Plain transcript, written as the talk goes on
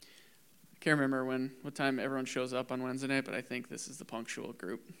Can't remember what time everyone shows up on Wednesday night, but I think this is the punctual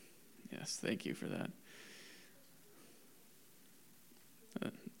group. Yes, thank you for that.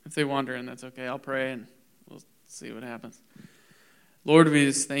 If they wander in, that's okay. I'll pray and we'll see what happens. Lord, we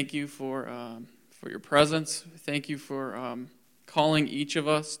just thank you for your presence. Thank you for calling each of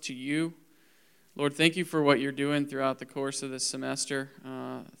us to you. Lord, thank you for what you're doing throughout the course of this semester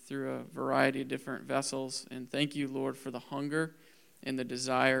through a variety of different vessels. And thank you, Lord, for the hunger and the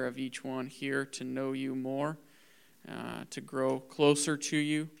desire of each one here to know you more, to grow closer to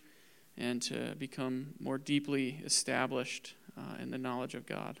you, and to become more deeply established in the knowledge of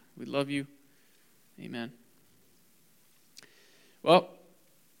God. We love you. Amen. Well,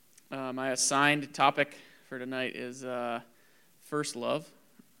 my assigned topic for tonight is first love.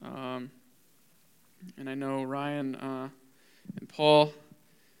 And I know Ryan and Paul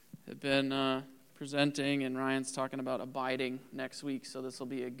have been presenting, and Ryan's talking about abiding next week, so this will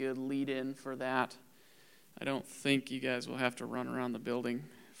be a good lead-in for that. I don't think you guys will have to run around the building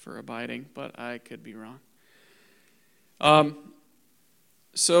for abiding, but I could be wrong.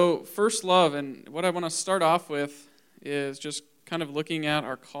 So first love, and what I want to start off with is just kind of looking at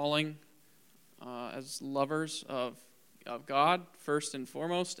our calling as lovers of God, first and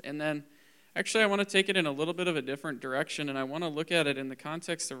foremost, and then actually I want to take it in a little bit of a different direction, and I want to look at it in the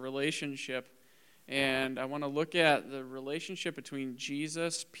context of relationship. And I want to look at the relationship between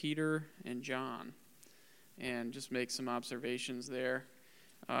Jesus, Peter, and John, and just make some observations there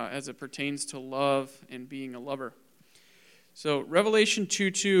as it pertains to love and being a lover. So Revelation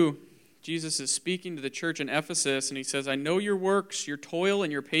 2:2, Jesus is speaking to the church in Ephesus, and he says, I know your works, your toil,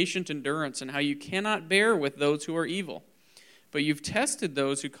 and your patient endurance, and how you cannot bear with those who are evil. But you've tested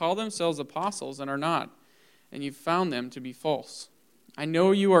those who call themselves apostles and are not, and you've found them to be false. I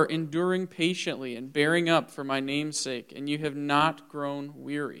know you are enduring patiently and bearing up for my name's sake, and you have not grown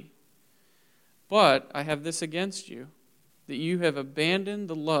weary. But I have this against you, that you have abandoned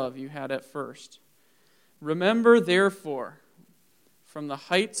the love you had at first. Remember, therefore, from the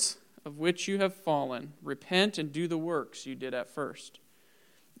heights of which you have fallen, repent and do the works you did at first.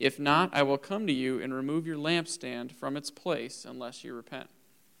 If not, I will come to you and remove your lampstand from its place unless you repent.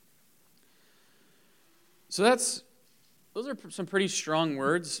 So those are some pretty strong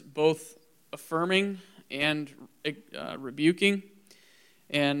words, both affirming and rebuking.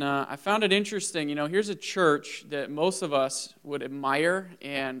 And I found it interesting. You know, here's a church that most of us would admire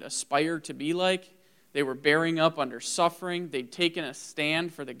and aspire to be like. They were bearing up under suffering. They'd taken a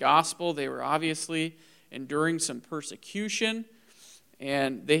stand for the gospel. They were obviously enduring some persecution.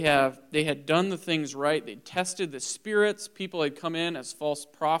 And they had done the things right. They'd tested the spirits. People had come in as false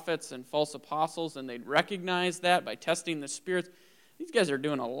prophets and false apostles, and they'd recognized that by testing the spirits. These guys are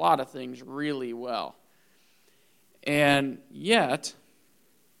doing a lot of things really well. And yet,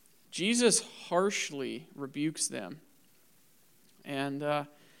 Jesus harshly rebukes them. And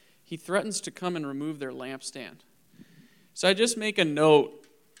he threatens to come and remove their lampstand. So I just make a note,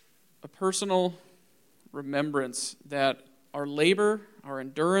 a personal remembrance that our labor, our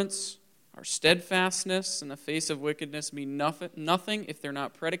endurance, our steadfastness in the face of wickedness mean nothing if they're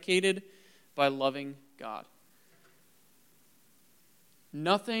not predicated by loving God.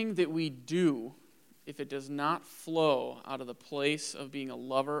 Nothing that we do, if it does not flow out of the place of being a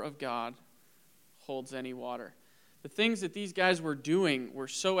lover of God, holds any water. The things that these guys were doing were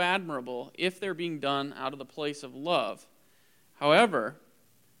so admirable if they're being done out of the place of love. However,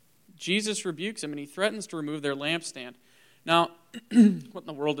 Jesus rebukes them and he threatens to remove their lampstand. Now, what in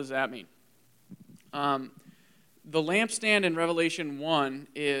the world does that mean? The lampstand in Revelation 1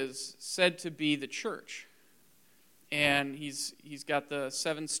 is said to be the church. And he's got the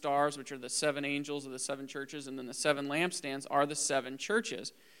 7 stars, which are the 7 angels of the 7 churches, and then the 7 lampstands are the 7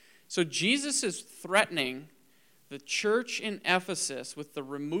 churches. So Jesus is threatening the church in Ephesus with the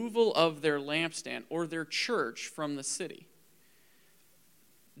removal of their lampstand or their church from the city.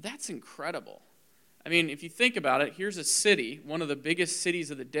 That's incredible. I mean, if you think about it, here's a city, one of the biggest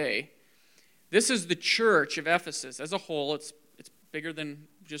cities of the day. This is the church of Ephesus as a whole. It's bigger than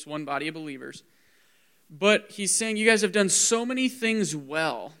just one body of believers. But he's saying, you guys have done so many things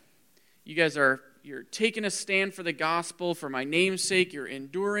well. You're taking a stand for the gospel, for my name's sake. You're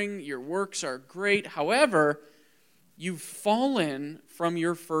enduring. Your works are great. However, you've fallen from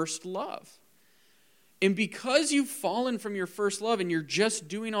your first love. And because you've fallen from your first love and you're just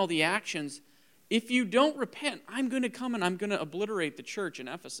doing all the actions, if you don't repent, I'm going to come and I'm going to obliterate the church in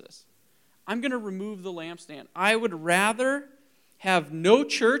Ephesus. I'm going to remove the lampstand. I would rather have no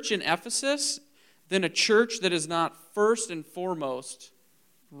church in Ephesus than a church that is not first and foremost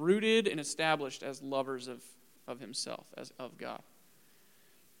rooted and established as lovers of himself, as of God.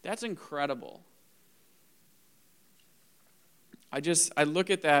 That's incredible. I look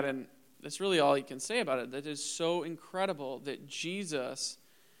at that, and that's really all you can say about it. That is so incredible that Jesus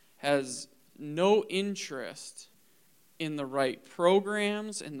has no interest in the right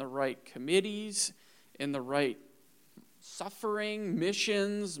programs, in the right committees, in the right suffering,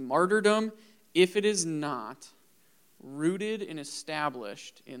 missions, martyrdom, if it is not rooted and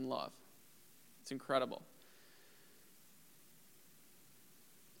established in love. It's incredible.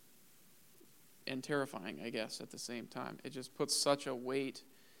 And terrifying, I guess, at the same time. It just puts such a weight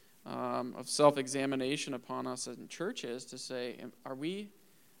of self-examination upon us in churches to say, are we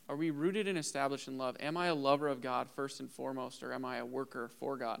rooted and established in love? Am I a lover of God first and foremost, or am I a worker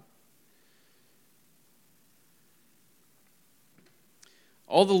for God?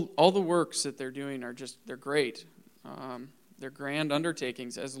 All the works that they're doing they're great. They're grand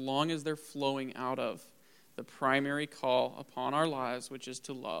undertakings as long as they're flowing out of the primary call upon our lives, which is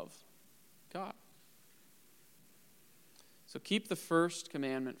to love God. So keep the first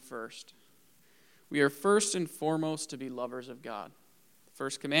commandment first. We are first and foremost to be lovers of God.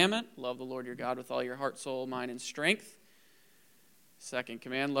 First commandment, love the Lord your God with all your heart, soul, mind, and strength. Second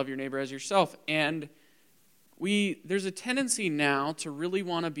command, love your neighbor as yourself. And there's a tendency now to really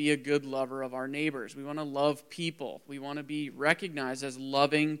want to be a good lover of our neighbors. We want to love people. We want to be recognized as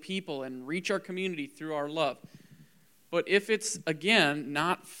loving people and reach our community through our love. But if it's, again,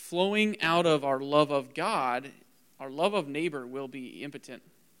 not flowing out of our love of God, our love of neighbor will be impotent.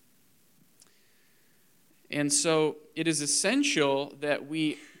 And so it is essential that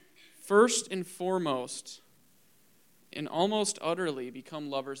we first and foremost and almost utterly become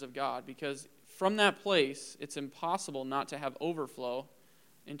lovers of God, because from that place, it's impossible not to have overflow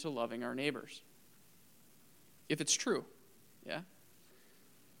into loving our neighbors. If it's true, yeah?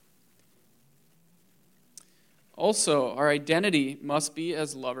 Also, our identity must be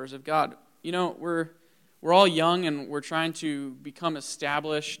as lovers of God. You know, we're all young and we're trying to become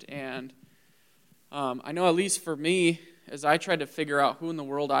established, and I know at least for me, as I tried to figure out who in the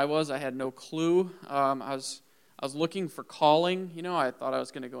world I was, I had no clue. I was looking for calling. You know, I thought I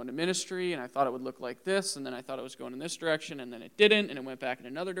was going to go into ministry, and I thought it would look like this, and then I thought it was going in this direction, and then it didn't, and it went back in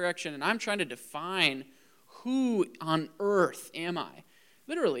another direction, and I'm trying to define who on earth am I?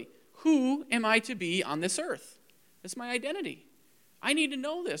 Literally, who am I to be on this earth? It's my identity. I need to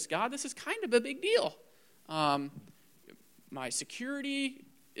know this, God. This is kind of a big deal. My security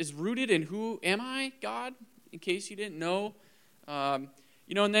is rooted in who am I, God, in case you didn't know. And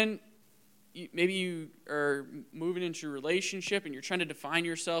then maybe you are moving into a relationship and you're trying to define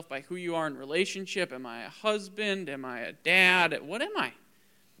yourself by who you are in relationship. Am I a husband? Am I a dad? What am I?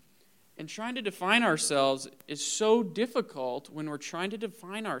 And trying to define ourselves is so difficult when we're trying to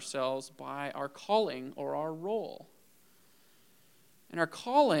define ourselves by our calling or our role. And our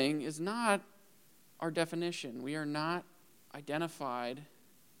calling is not our definition. We are not identified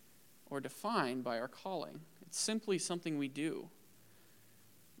or defined by our calling. It's simply something we do.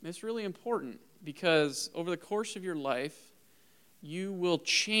 And it's really important because over the course of your life, you will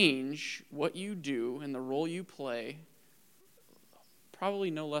change what you do and the role you play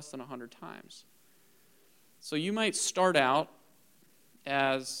probably no less than 100 times. So you might start out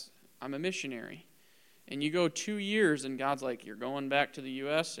as, I'm a missionary. And you go 2 years and God's like, you're going back to the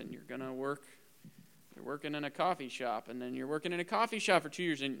U.S. and you're going to work. You're working in a coffee shop. And then you're working in a coffee shop for 2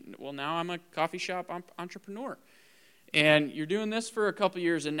 years. And, well, now I'm a coffee shop entrepreneur. And you're doing this for a couple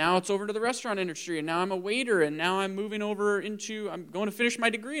years. And now it's over to the restaurant industry. And now I'm a waiter. And now I'm moving over I'm going to finish my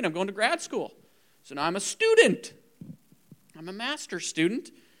degree. And I'm going to grad school. So now I'm a student. I'm a master's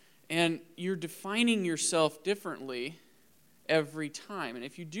student. And you're defining yourself differently every time. And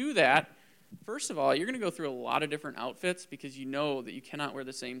if you do that, first of all, you're going to go through a lot of different outfits because you know that you cannot wear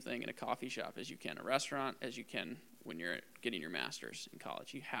the same thing in a coffee shop as you can a restaurant, as you can when you're getting your master's in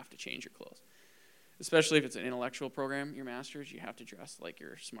college. You have to change your clothes. Especially if it's an intellectual program, your master's, you have to dress like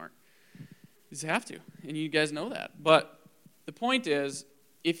you're smart. You just have to, and you guys know that. But the point is,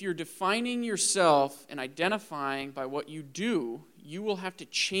 if you're defining yourself and identifying by what you do, you will have to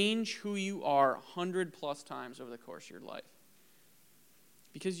change who you are 100+ times over the course of your life.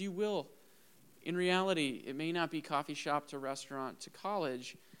 Because you will. In reality, it may not be coffee shop to restaurant to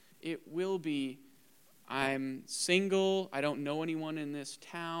college. It will be, I'm single, I don't know anyone in this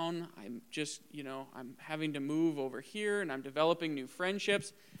town, I'm just, I'm having to move over here, and I'm developing new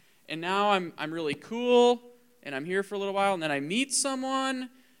friendships, and now I'm really cool, and I'm here for a little while, and then I meet someone,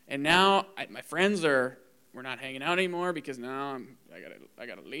 and now my friends we're not hanging out anymore because now I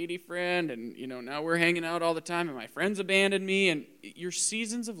got a lady friend, and now we're hanging out all the time, and my friends abandoned me, and your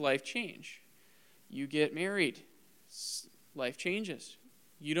seasons of life change. You get married, life changes.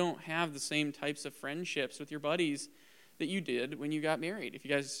 You don't have the same types of friendships with your buddies that you did when you got married. If you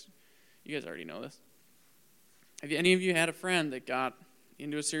guys already know this. Have any of you had a friend that got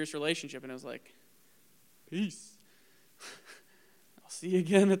into a serious relationship and it was like, peace. I'll see you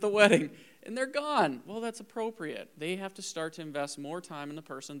again at the wedding. And they're gone. Well, that's appropriate. They have to start to invest more time in the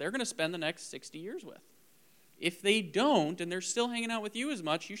person they're going to spend the next 60 years with. If they don't, and they're still hanging out with you as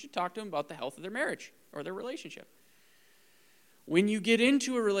much, you should talk to them about the health of their marriage or their relationship. When you get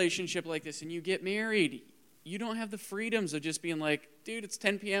into a relationship like this and you get married, you don't have the freedoms of just being like, dude, it's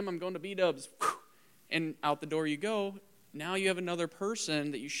 10 p.m., I'm going to B-dubs, and out the door you go. Now you have another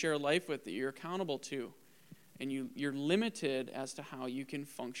person that you share life with that you're accountable to. And you're limited as to how you can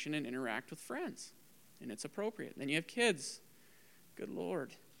function and interact with friends. And it's appropriate. Then you have kids. Good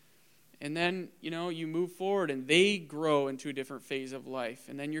Lord. And then, you move forward and they grow into a different phase of life.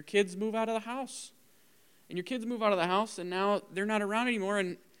 And then your kids move out of the house. And your kids move out of the house and now they're not around anymore.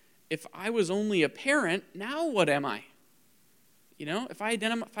 And if I was only a parent, now what am I? If I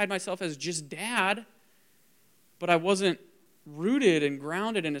identified myself as just dad, but I wasn't rooted and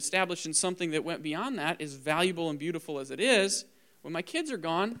grounded and established in something that went beyond that, as valuable and beautiful as it is, when my kids are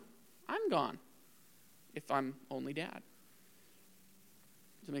gone, I'm gone if I'm only dad.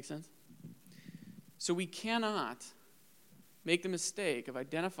 Does that make sense? So we cannot make the mistake of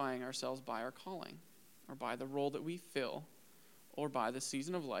identifying ourselves by our calling or by the role that we fill or by the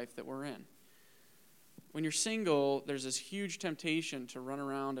season of life that we're in. When you're single, there's this huge temptation to run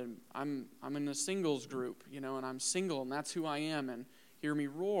around and I'm in a singles group, and I'm single and that's who I am and hear me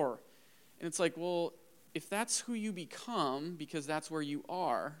roar. And it's like, well, if that's who you become because that's where you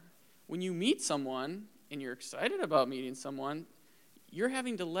are, when you meet someone and you're excited about meeting someone, you're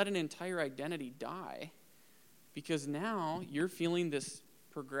having to let an entire identity die because now you're feeling this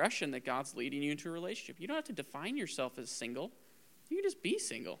progression that God's leading you into a relationship. You don't have to define yourself as single. You can just be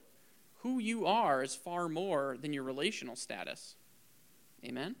single. Who you are is far more than your relational status.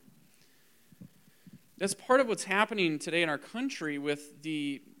 Amen? That's part of what's happening today in our country with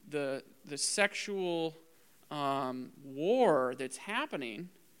the sexual war that's happening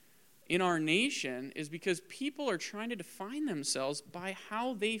in our nation is because people are trying to define themselves by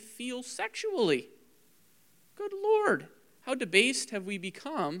how they feel sexually. Good Lord, how debased have we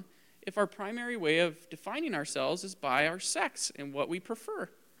become if our primary way of defining ourselves is by our sex and what we prefer?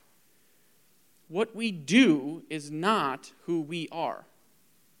 What we do is not who we are.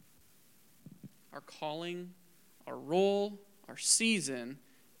 Our calling, our role, our season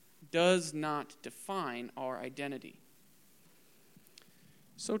does not define our identity.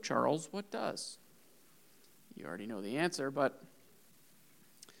 So, Charles, what does? You already know the answer, but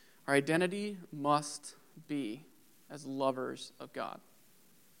our identity must be as lovers of God.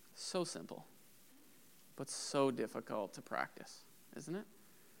 So simple, but so difficult to practice, isn't it?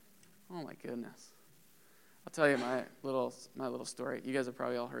 Oh my goodness. I'll tell you my little story. You guys have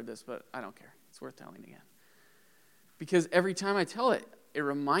probably all heard this, but I don't care. It's worth telling again. Because every time I tell it, it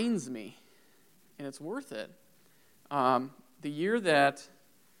reminds me, and it's worth it. The year that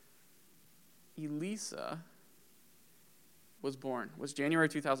Elisa was born was January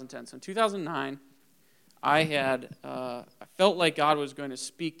 2010. So in 2009, I felt like God was going to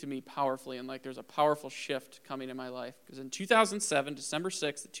speak to me powerfully, and like there's a powerful shift coming in my life. Because in 2007, December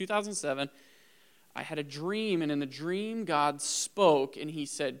 6th, 2007, I had a dream, and in the dream, God spoke, and he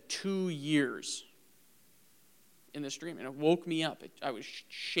said 2 years in this dream, and it woke me up. I was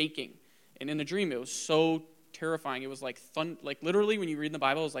shaking, and in the dream, it was so terrifying. It was like literally when you read in the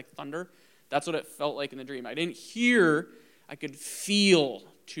Bible, it was like thunder. That's what it felt like in the dream. I didn't hear, I could feel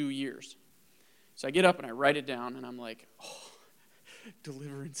 2 years. So I get up and I write it down, and I'm like, oh,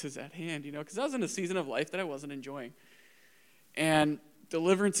 deliverance is at hand, because I was in a season of life that I wasn't enjoying. And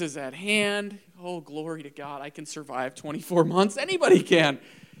deliverance is at hand. Oh, glory to God. I can survive 24 months. Anybody can.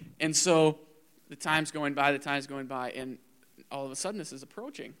 And so the time's going by, and all of a sudden this is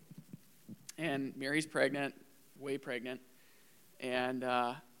approaching. And Mary's pregnant, way pregnant, and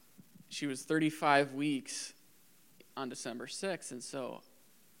she was 35 weeks on December 6th. And so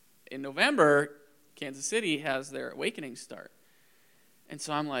in November, Kansas City has their awakening start. And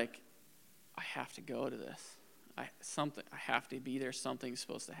so I'm like, I have to go to this. I have to be there. Something's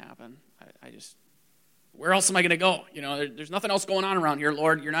supposed to happen. Where else am I going to go? There's nothing else going on around here,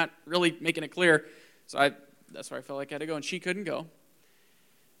 Lord. You're not really making it clear. So that's where I felt like I had to go. And she couldn't go.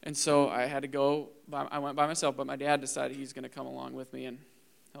 And so I had to go. I went by myself, but my dad decided he's going to come along with me and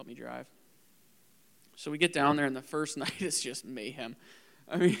help me drive. So we get down there, and the first night is just mayhem.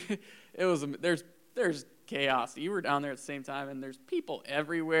 I mean, there's chaos. You were down there at the same time, and there's people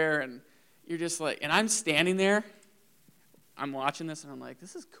everywhere, and you're just like, and I'm standing there. I'm watching this, and I'm like,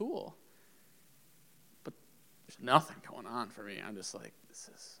 this is cool. But there's nothing going on for me. I'm just like, this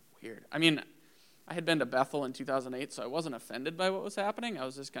is weird. I mean, I had been to Bethel in 2008, so I wasn't offended by what was happening. I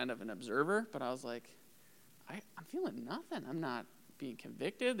was just kind of an observer, but I was like, I'm feeling nothing. I'm not being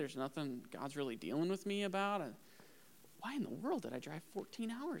convicted. There's nothing God's really dealing with me about. And why in the world did I drive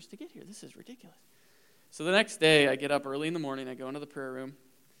 14 hours to get here? This is ridiculous. So the next day, I get up early in the morning. I go into the prayer room,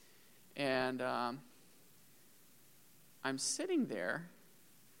 and I'm sitting there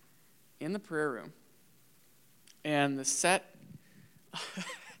in the prayer room, and the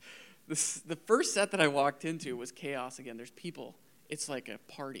first set that I walked into was chaos again. There's people. It's like a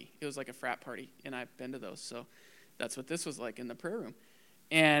party. It was like a frat party, and I've been to those, so that's what this was like in the prayer room.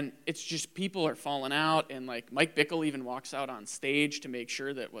 And it's just people are falling out, and like Mike Bickle even walks out on stage to make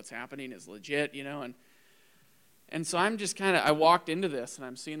sure that what's happening is legit, and so I'm just I walked into this, and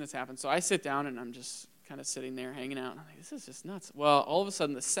I'm seeing this happen. So I sit down, and I'm just kind of sitting there hanging out. And I'm like, this is just nuts. Well, all of a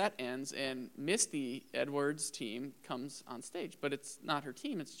sudden the set ends, and Misty Edwards' team comes on stage. But it's not her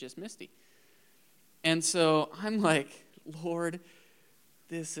team, it's just Misty. And so I'm like, Lord,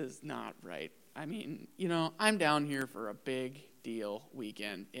 this is not right. I mean, I'm down here for a big deal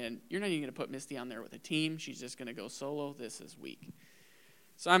weekend, and you're not even going to put Misty on there with a team. She's just going to go solo. This is weak.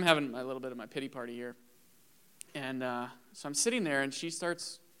 So I'm having a little bit of my pity party here. And so I'm sitting there, and she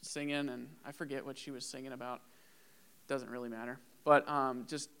starts singing, and I forget what she was singing about. Doesn't really matter. But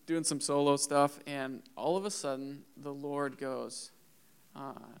just doing some solo stuff, and all of a sudden, the Lord goes,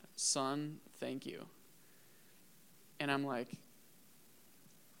 son, thank you. And I'm like,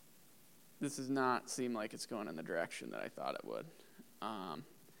 this does not seem like it's going in the direction that I thought it would.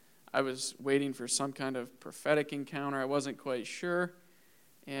 I was waiting for some kind of prophetic encounter. I wasn't quite sure.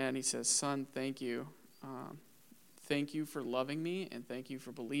 And he says, son, thank you. Thank you for loving me, and thank you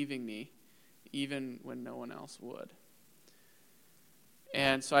for believing me, even when no one else would.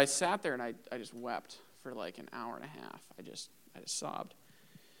 And so I sat there, and I just wept for like an hour and a half. I just sobbed.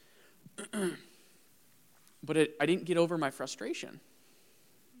 But I didn't get over my frustration,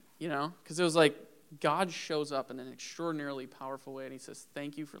 because it was like God shows up in an extraordinarily powerful way, and he says,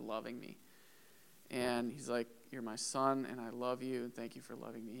 thank you for loving me. And he's like, you're my son, and I love you, and thank you for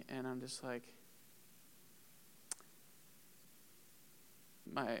loving me. And I'm just like,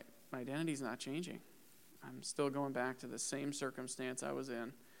 my identity's not changing. I'm still going back to the same circumstance I was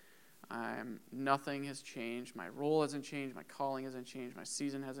in. Nothing has changed. My role hasn't changed. My calling hasn't changed. My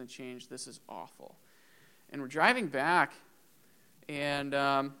season hasn't changed. This is awful. And we're driving back, and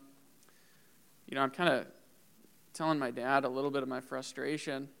I'm kind of telling my dad a little bit of my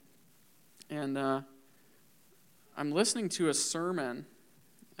frustration. And I'm listening to a sermon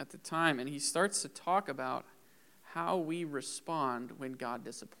at the time, and he starts to talk about how we respond when God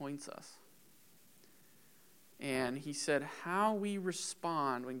disappoints us. And he said, how we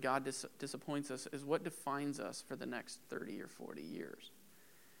respond when God disappoints us is what defines us for the next 30 or 40 years.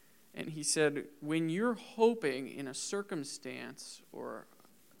 And he said, when you're hoping in a circumstance,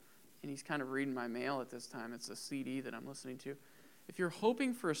 and he's kind of reading my mail at this time, it's a CD that I'm listening to. If you're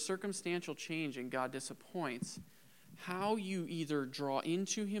hoping for a circumstantial change and God disappoints, how you either draw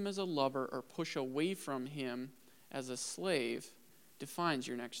into him as a lover or push away from him as a slave defines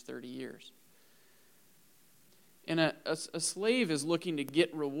your next 30 years. And a slave is looking to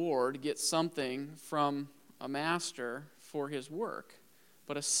get reward, get something from a master for his work.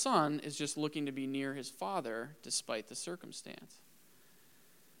 But a son is just looking to be near his father despite the circumstance.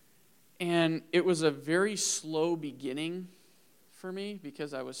 And it was a very slow beginning for me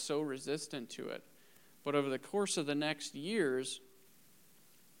because I was so resistant to it. But over the course of the next years,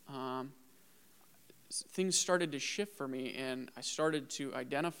 things started to shift for me, and I started to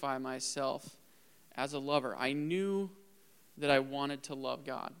identify myself as a lover. I knew that I wanted to love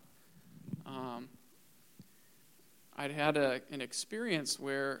God. I'd had an experience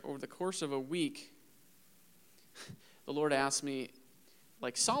where over the course of a week, the Lord asked me,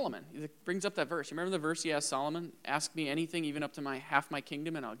 like Solomon, he brings up that verse. You remember the verse he asked Solomon? Ask me anything, even up to half my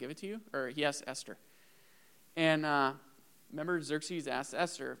kingdom, and I'll give it to you? Or he asked Esther. And remember Xerxes asked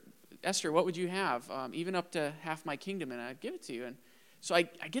Esther, what would you have? Even up to half my kingdom, and I'd give it to you. And so I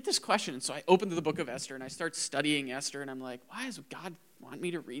get this question, and so I open to the book of Esther, and I start studying Esther, and I'm like, why does God want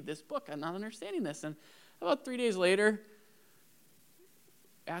me to read this book? I'm not understanding this. And about 3 days later,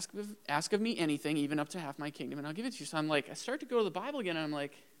 ask of me anything, even up to half my kingdom, and I'll give it to you. So I'm like, I start to go to the Bible again, and I'm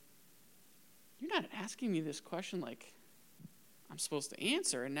like, you're not asking me this question like I'm supposed to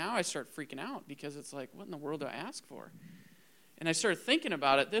answer. And now I start freaking out because it's like, what in the world do I ask for? And I started thinking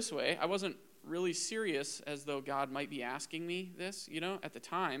about it this way. I wasn't really serious as though God might be asking me this, at the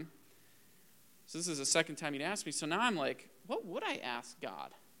time. So this is the second time he'd asked me. So now I'm like, what would I ask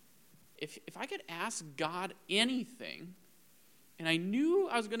God? If I could ask God anything, and I knew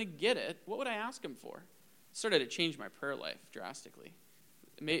I was going to get it, what would I ask him for? It started to change my prayer life drastically.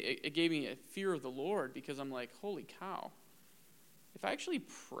 It gave me a fear of the Lord, because I'm like, holy cow. If I actually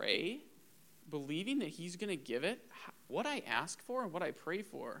pray, believing that he's going to give it, what I ask for and what I pray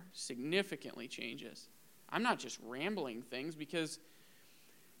for significantly changes. I'm not just rambling things, because,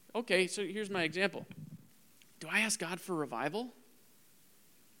 okay, so here's my example. Do I ask God for revival?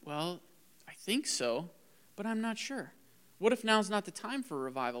 Well, I think so, but I'm not sure. What if now's not the time for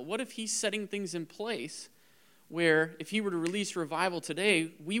revival? What if he's setting things in place where if he were to release revival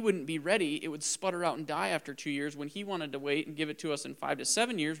today, we wouldn't be ready. It would sputter out and die after 2 years, when he wanted to wait and give it to us in 5 to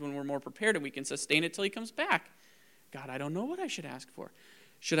 7 years when we're more prepared and we can sustain it till he comes back. God, I don't know what I should ask for.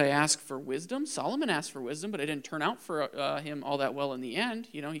 Should I ask for wisdom? Solomon asked for wisdom, but it didn't turn out for him all that well in the end.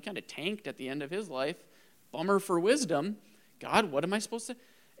 You know, he kind of tanked at the end of his life. Bummer for wisdom. God, what am I supposed to...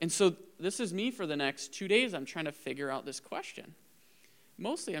 And so this is me for the next 2 days. I'm trying to figure out this question.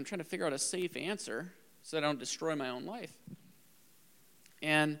 Mostly I'm trying to figure out a safe answer so that I don't destroy my own life.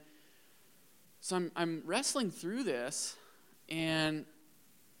 And so I'm wrestling through this, and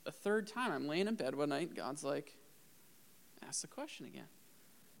a third time I'm laying in bed one night, and God's like, ask the question again.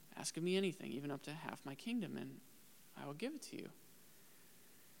 Ask of me anything, even up to half my kingdom, and I will give it to you.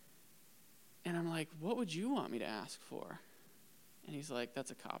 And I'm like, what would you want me to ask for? And he's like,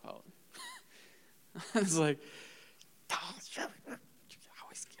 that's a cop-out. I was like, oh, sure.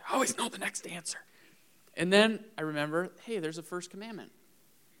 I always know the next answer. And then I remember, hey, there's a first commandment.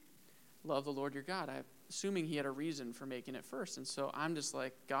 Love the Lord your God. I'm assuming he had a reason for making it first. And so I'm just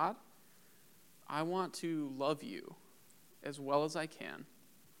like, God, I want to love you as well as I can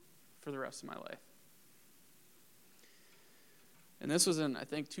for the rest of my life. And this was in, I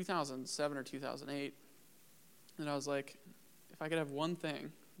think, 2007 or 2008. And I was like, if I could have one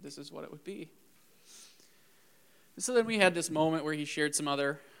thing, this is what it would be. And so then we had this moment where he shared some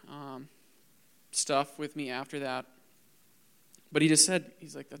other stuff with me after that. But he just said,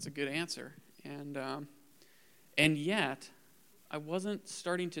 he's like, that's a good answer. And yet, I wasn't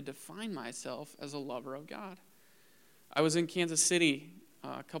starting to define myself as a lover of God. I was in Kansas City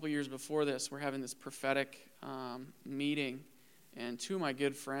a couple years before this. We're having this prophetic meeting. And two of my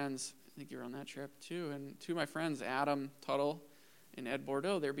good friends, I think you were on that trip too, and two of my friends, Adam Tuttle and Ed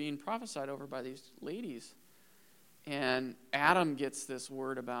Bordeaux, they're being prophesied over by these ladies. And Adam gets this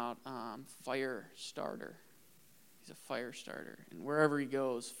word about fire starter. He's a fire starter. And wherever he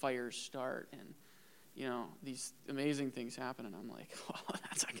goes, fires start. And, you know, these amazing things happen. And I'm like, oh,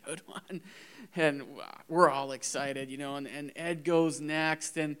 that's a good one. And we're all excited, you know. And Ed goes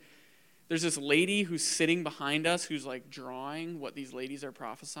next. And there's this lady who's sitting behind us who's, like, drawing what these ladies are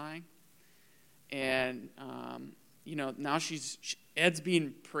prophesying. And, you know, now Ed's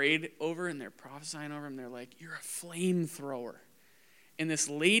being prayed over, and they're prophesying over him. They're like, you're a flamethrower. And this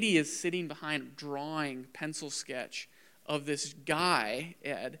lady is sitting behind, drawing pencil sketch of this guy,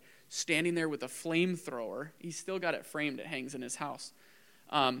 Ed, standing there with a flamethrower. He's still got it framed. It hangs in his house.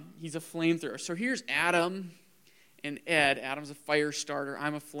 He's a flamethrower. So here's Adam and Ed. Adam's a fire starter.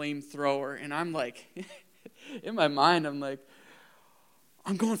 I'm a flamethrower. And I'm like, in my mind, I'm like,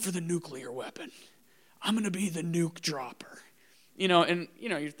 I'm going for the nuclear weapon. I'm going to be the nuke dropper. You know, and, you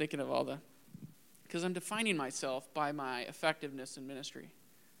know, you're thinking of all the... Because I'm defining myself by my effectiveness in ministry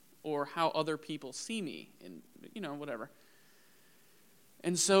or how other people see me and, you know, whatever.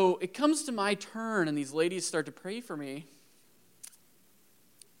 And so it comes to my turn, and these ladies start to pray for me.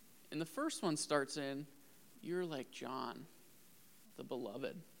 And the first one starts in, you're like John, the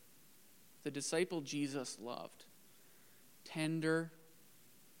beloved, the disciple Jesus loved, tender.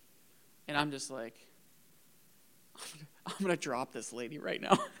 And I'm just like, I'm going to drop this lady right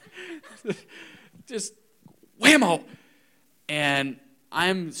now. Just whammo. And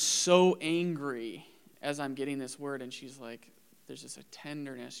I'm so angry as I'm getting this word, and she's like, there's just a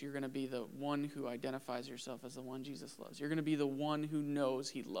tenderness. You're going to be the one who identifies yourself as the one Jesus loves. You're going to be the one who knows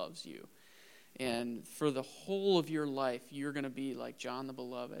he loves you. And for the whole of your life, you're going to be like John the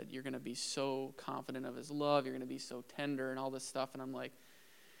Beloved. You're going to be so confident of his love. You're going to be so tender and all this stuff. And I'm like,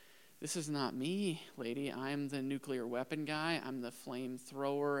 this is not me, lady. I'm the nuclear weapon guy. I'm the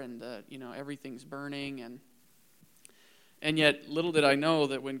flamethrower, and the, you know, everything's burning. And yet, little did I know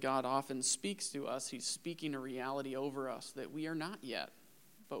that when God often speaks to us, he's speaking a reality over us that we are not yet,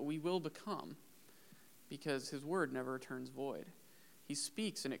 but we will become, because his word never returns void. He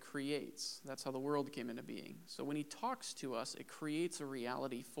speaks and it creates. That's how the world came into being. So when he talks to us, it creates a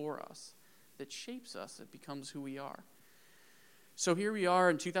reality for us that shapes us. It becomes who we are. So here we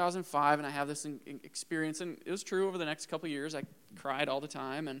are in 2005, and I have this experience, and it was true over the next couple of years. I cried all the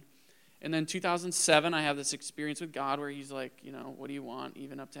time, and then 2007, I have this experience with God where he's like, what do you want?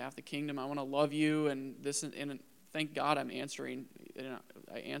 Even up to half the kingdom, I want to love you, and this, and thank God I'm answering.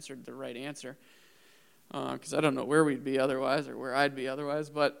 I answered the right answer, because I don't know where we'd be otherwise, or where I'd be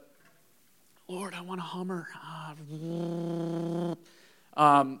otherwise, but Lord, I want a Hummer.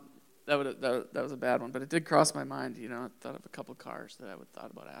 That was a bad one, but it did cross my mind. I thought of a couple cars that I would thought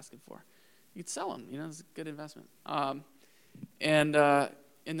about asking for. You could sell them. It's a good investment. And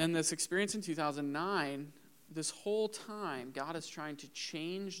then this experience in 2009, this whole time, God is trying to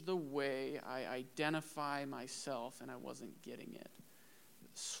change the way I identify myself, and I wasn't getting it.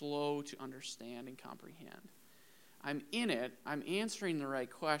 Slow to understand and comprehend. I'm in it. I'm answering the right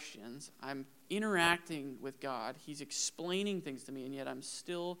questions. I'm interacting with God. He's explaining things to me, and yet I'm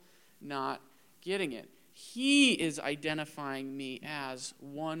still not getting it. He is identifying me as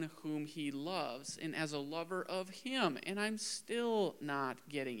one whom he loves and as a lover of him, and I'm still not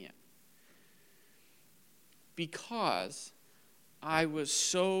getting it. Because I was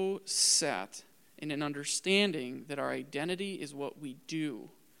so set in an understanding that our identity is what we do,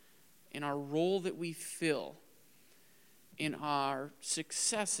 and our role that we fill, in our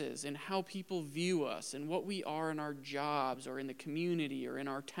successes, in how people view us, and what we are in our jobs, or in the community, or in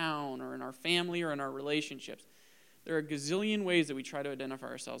our town, or in our family, or in our relationships. There are a gazillion ways that we try to identify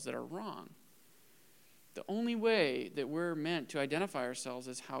ourselves that are wrong. The only way that we're meant to identify ourselves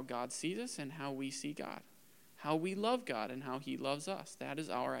is how God sees us and how we see God. How we love God and how he loves us. That is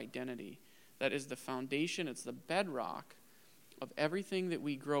our identity. That is the foundation, it's the bedrock of everything that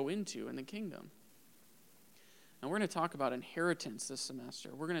we grow into in the kingdom. Now, we're going to talk about inheritance this semester.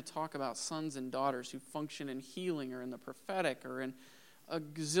 We're going to talk about sons and daughters who function in healing or in the prophetic or in a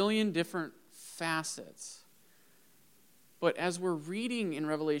gazillion different facets. But as we're reading in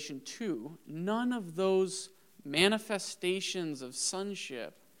Revelation 2, none of those manifestations of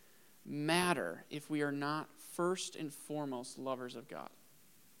sonship matter if we are not first and foremost lovers of God.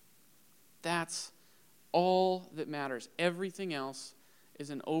 That's all that matters. Everything else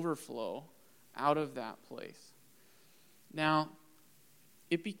is an overflow out of that place. Now,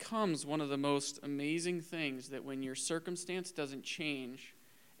 it becomes one of the most amazing things that when your circumstance doesn't change,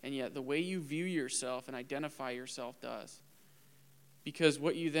 and yet the way you view yourself and identify yourself does. Because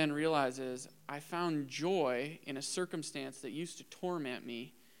what you then realize is, I found joy in a circumstance that used to torment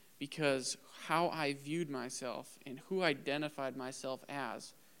me because how I viewed myself and who I identified myself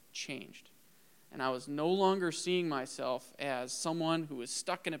as changed. And I was no longer seeing myself as someone who was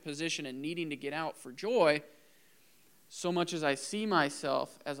stuck in a position and needing to get out for joy, so much as I see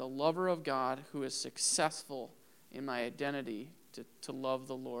myself as a lover of God who is successful in my identity to love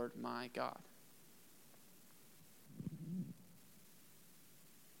the Lord my God.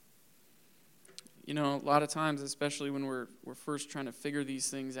 A lot of times, especially when we're first trying to figure these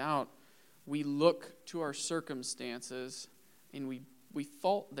things out, we look to our circumstances and we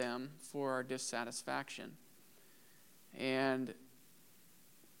fault them for our dissatisfaction. And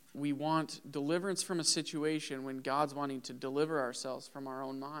we want deliverance from a situation when God's wanting to deliver ourselves from our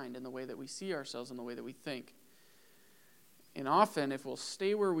own mind and the way that we see ourselves and the way that we think. And often, if we'll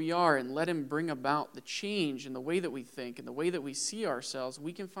stay where we are and let him bring about the change in the way that we think and the way that we see ourselves,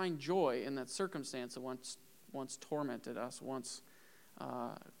 we can find joy in that circumstance that once tormented us, once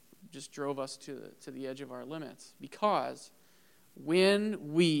just drove us to the edge of our limits. Because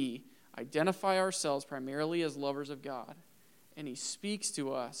when we identify ourselves primarily as lovers of God, and he speaks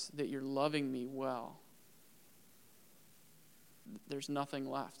to us that you're loving me well, there's nothing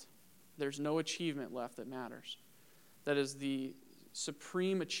left. There's no achievement left that matters. That is the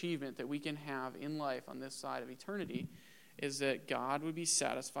supreme achievement that we can have in life on this side of eternity, is that God would be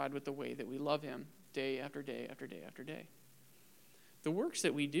satisfied with the way that we love him day after day after day after day. The works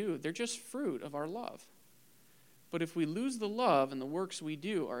that we do, they're just fruit of our love. But if we lose the love and the works we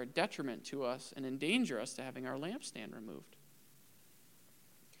do are a detriment to us and endanger us to having our lampstand removed.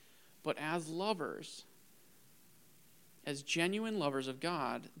 But as lovers, as genuine lovers of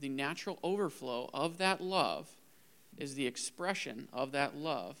God, the natural overflow of that love is the expression of that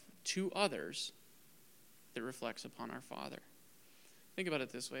love to others that reflects upon our Father. Think about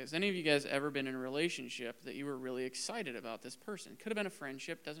it this way. Has any of you guys ever been in a relationship that you were really excited about this person? It could have been a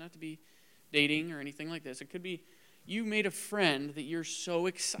friendship. Doesn't have to be dating or anything like this. It could be you made a friend that you're so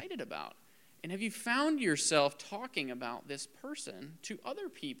excited about. And have you found yourself talking about this person to other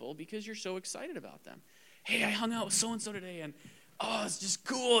people because you're so excited about them? Hey, I hung out with so-and-so today, and it's just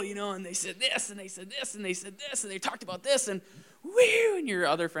cool, and they said this, and they said this, and they said this, and they talked about this, and woo, and your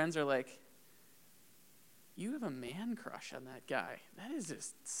other friends are like, you have a man crush on that guy. That is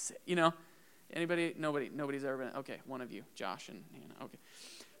just sick. Anybody? Nobody's ever been. Okay, one of you, Josh and Hannah. Okay.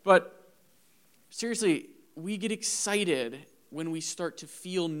 But seriously, we get excited when we start to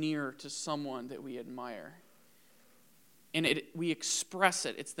feel near to someone that we admire. And we express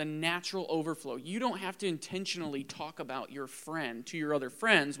it. It's the natural overflow. You don't have to intentionally talk about your friend to your other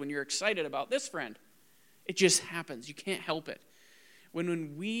friends when you're excited about this friend. It just happens. You can't help it.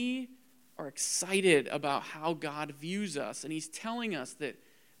 When we are excited about how God views us, and he's telling us that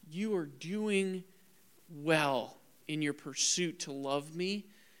you are doing well in your pursuit to love me,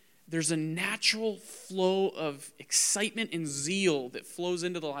 there's a natural flow of excitement and zeal that flows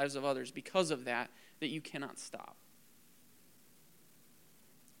into the lives of others because of that you cannot stop.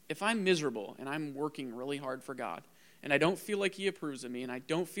 If I'm miserable and I'm working really hard for God, and I don't feel like he approves of me, and I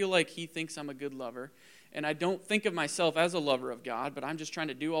don't feel like he thinks I'm a good lover, and I don't think of myself as a lover of God, but I'm just trying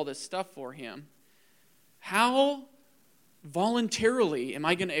to do all this stuff for him, how voluntarily am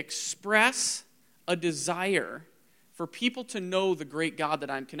I going to express a desire for people to know the great God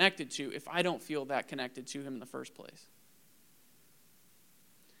that I'm connected to if I don't feel that connected to him in the first place?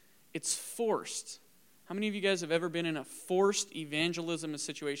 It's forced. How many of you guys have ever been in a forced evangelism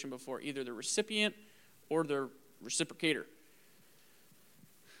situation before, either the recipient or the reciprocator?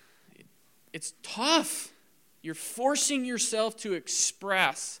 It's tough. You're forcing yourself to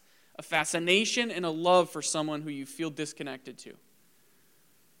express a fascination and a love for someone who you feel disconnected to.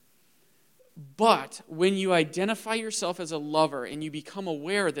 But when you identify yourself as a lover and you become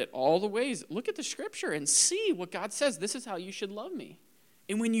aware that all the ways, look at the scripture and see what God says, this is how you should love me.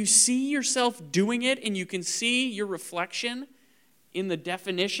 And when you see yourself doing it and you can see your reflection in the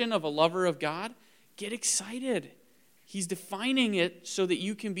definition of a lover of God, get excited. He's defining it so that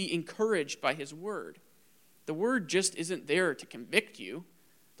you can be encouraged by his word. The word just isn't there to convict you.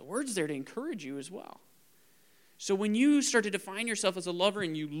 The word's there to encourage you as well. So when you start to define yourself as a lover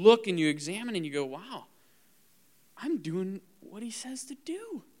and you look and you examine and you go, wow, I'm doing what he says to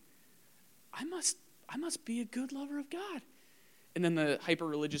do. I must be a good lover of God. And then the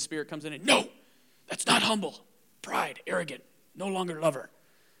hyper-religious spirit comes in and, no, that's not humble. Pride, arrogant, no longer lover.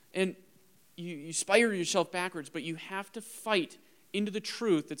 And you spiral yourself backwards, but you have to fight into the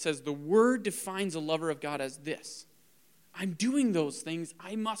truth that says the word defines a lover of God as this. I'm doing those things.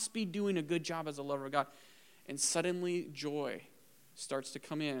 I must be doing a good job as a lover of God. And suddenly joy starts to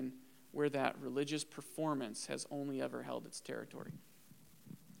come in where that religious performance has only ever held its territory.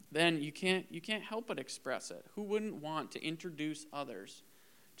 Then you can't help but express it. Who wouldn't want to introduce others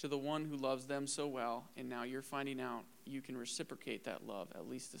to the one who loves them so well, and now you're finding out you can reciprocate that love, at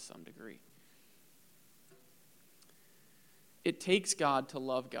least to some degree. It takes God to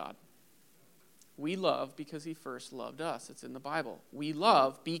love God. We love because he first loved us. It's in the Bible. We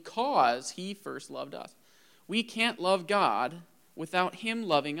love because he first loved us. We can't love God without him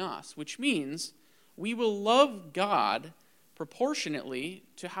loving us, which means we will love God proportionately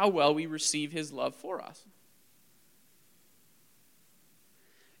to how well we receive his love for us.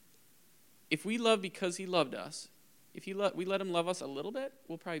 If we love because he loved us, if we let him love us a little bit,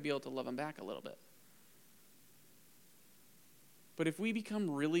 we'll probably be able to love him back a little bit. But if we become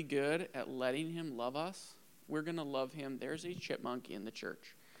really good at letting him love us, we're going to love him. There's a chipmunk in the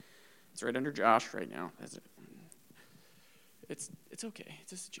church. It's right under Josh right now. It's okay. It's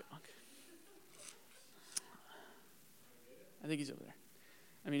just a chipmunk. I think he's over there.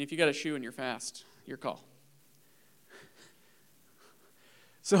 I mean, if you got a shoe and you're fast, your call.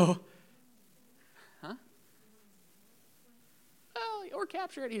 So, huh? Well, or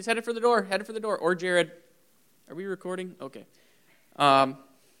capture it. He's headed for the door. Or Jared. Are we recording? Okay.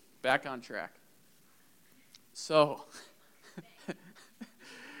 Back on track. So,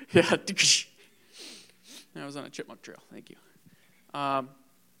 yeah. I was on a chipmunk trail. Thank you.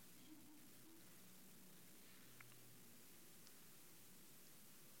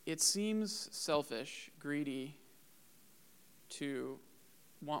 It seems selfish, greedy, to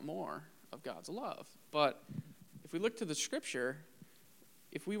want more of God's love. But if we look to the scripture,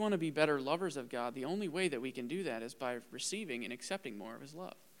 if we want to be better lovers of God, the only way that we can do that is by receiving and accepting more of his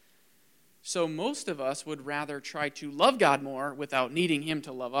love. So most of us would rather try to love God more without needing him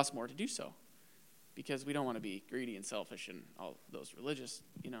to love us more to do so, because we don't want to be greedy and selfish and all those religious,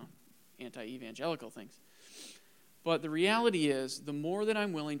 anti-evangelical things. But the reality is, the more that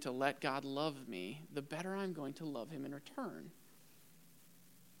I'm willing to let God love me, the better I'm going to love him in return.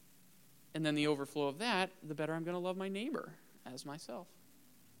 And then the overflow of that, the better I'm going to love my neighbor as myself.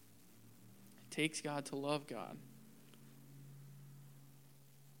 It takes God to love God.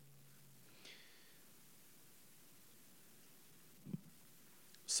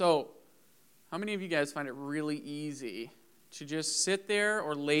 So, How many of you guys find it really easy to just sit there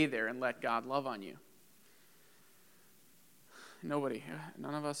or lay there and let God love on you? Nobody.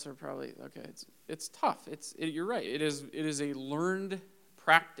 None of us are probably, okay. It's tough. You're right. It is a learned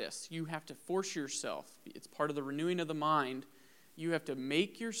practice. You have to force yourself. It's part of the renewing of the mind. You have to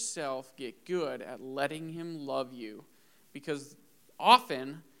make yourself get good at letting him love you. Because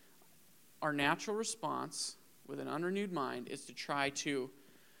often, our natural response with an unrenewed mind is to try to,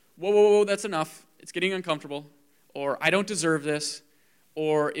 whoa, that's enough. It's getting uncomfortable. Or, I don't deserve this.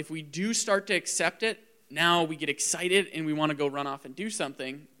 Or, if we do start to accept it, now we get excited and we want to go run off and do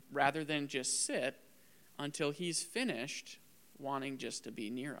something rather than just sit until he's finished wanting just to be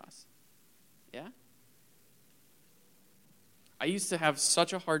near us. Yeah? I used to have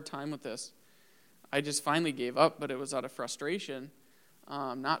such a hard time with this. I just finally gave up, but it was out of frustration,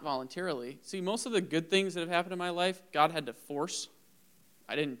 not voluntarily. See, most of the good things that have happened in my life, God had to force.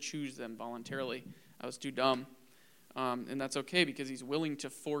 I didn't choose them voluntarily. I was too dumb. And that's okay because he's willing to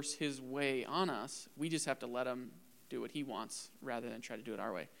force his way on us. We just have to let him do what he wants rather than try to do it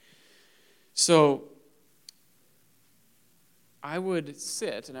our way. So I would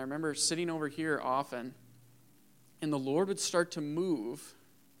sit, and I remember sitting over here often, and the Lord would start to move,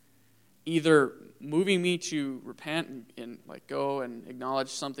 either moving me to repent and like go and acknowledge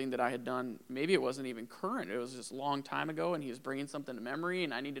something that I had done. Maybe it wasn't even current. It was just a long time ago, and he was bringing something to memory,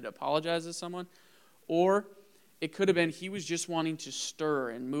 and I needed to apologize to someone. Or it could have been he was just wanting to stir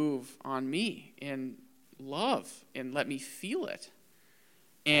and move on me in love and let me feel it.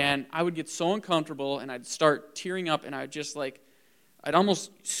 And I would get so uncomfortable and I'd start tearing up and I'd almost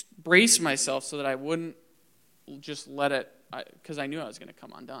brace myself so that I wouldn't just let it, because I knew I was going to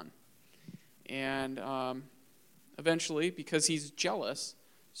come undone. And eventually, because he's jealous,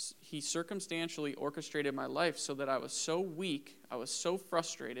 he circumstantially orchestrated my life so that I was so weak, I was so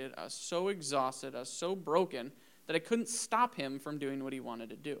frustrated, I was so exhausted, I was so broken that I couldn't stop him from doing what he wanted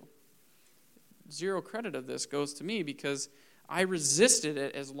to do. Zero credit of this goes to me because I resisted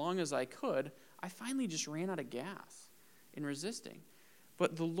it as long as I could. I finally just ran out of gas in resisting.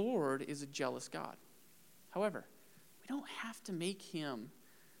 But the Lord is a jealous God. However, we don't have to make him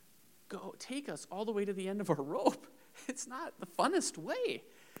take us all the way to the end of our rope. It's not the funnest way.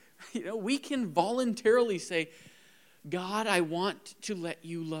 We can voluntarily say, God, I want to let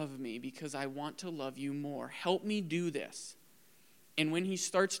you love me because I want to love you more. Help me do this. And when he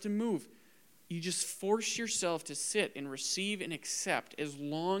starts to move, you just force yourself to sit and receive and accept as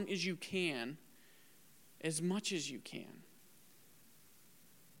long as you can, as much as you can.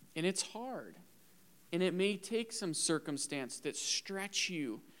 And it's hard. And it may take some circumstance that stretch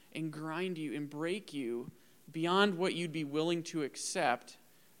you and grind you and break you beyond what you'd be willing to accept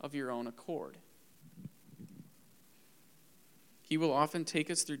of your own accord. He will often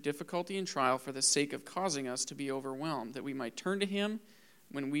take us through difficulty and trial for the sake of causing us to be overwhelmed, that we might turn to him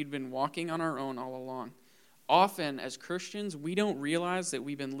when we'd been walking on our own all along. Often, as Christians, we don't realize that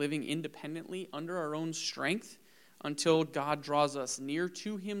we've been living independently under our own strength until God draws us near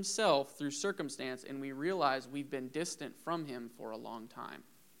to himself through circumstance, and we realize we've been distant from him for a long time.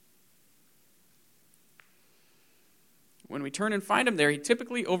 When we turn and find him there, he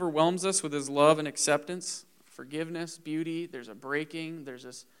typically overwhelms us with his love and acceptance, forgiveness, beauty. There's a breaking. There's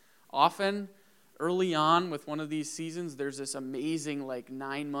this often early on with one of these seasons, there's this amazing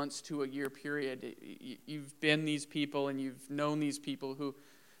 9 months to a year period. You've been these people and you've known these people who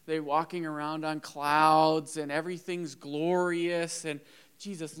they're walking around on clouds and everything's glorious and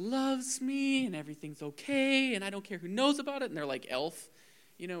Jesus loves me and everything's okay and I don't care who knows about it. And they're like Elf,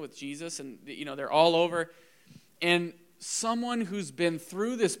 with Jesus and, they're all over. And someone who's been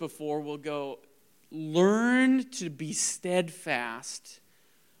through this before will go, learn to be steadfast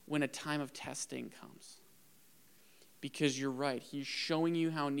when a time of testing comes. Because you're right, he's showing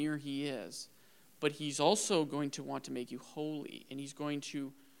you how near he is, but he's also going to want to make you holy, and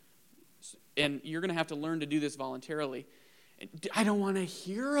you're going to have to learn to do this voluntarily. I don't want to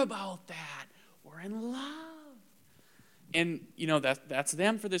hear about that. We're in love. And, that's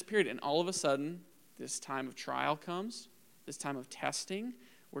them for this period. And all of a sudden, this time of trial comes, this time of testing,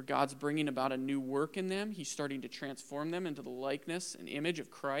 where God's bringing about a new work in them. He's starting to transform them into the likeness and image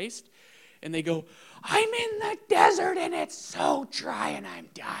of Christ. And they go, I'm in the desert and it's so dry and I'm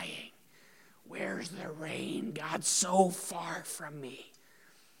dying. Where's the rain? God's so far from me.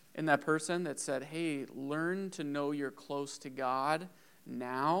 And that person that said, hey, learn to know you're close to God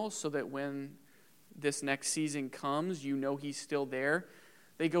now so that when this next season comes, you know he's still there.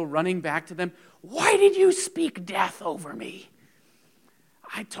 They go running back to them. Why did you speak death over me?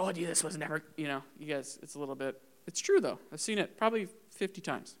 I told you this was never, you guys, it's true though. I've seen it probably 50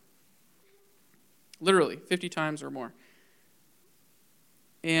 times. Literally, 50 times or more.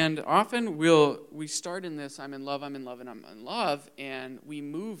 And often we start in this, I'm in love, and I'm in love, and we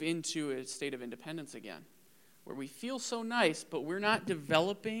move into a state of independence again, where we feel so nice, but we're not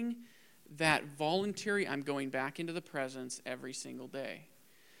developing that voluntary, I'm going back into the presence every single day.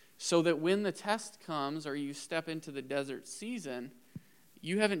 So that when the test comes or you step into the desert season,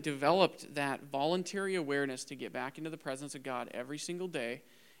 you haven't developed that voluntary awareness to get back into the presence of God every single day.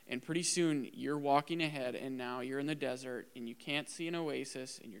 And pretty soon you're walking ahead and now you're in the desert and you can't see an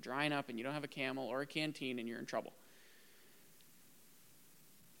oasis and you're drying up and you don't have a camel or a canteen and you're in trouble.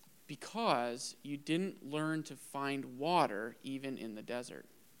 Because you didn't learn to find water even in the desert.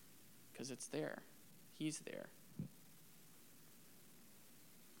 Because it's there. He's there.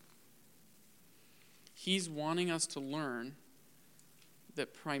 He's wanting us to learn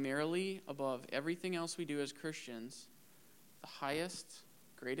that primarily above everything else we do as Christians, the highest,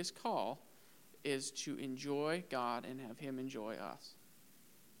 greatest call is to enjoy God and have Him enjoy us.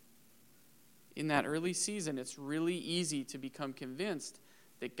 In that early season, it's really easy to become convinced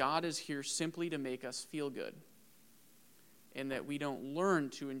that God is here simply to make us feel good and that we don't learn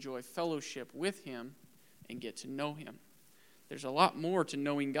to enjoy fellowship with Him and get to know Him. There's a lot more to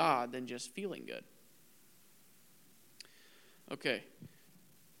knowing God than just feeling good. Okay.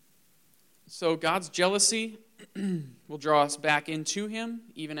 So God's jealousy will draw us back into Him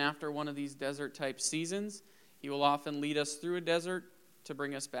even after one of these desert-type seasons. He will often lead us through a desert to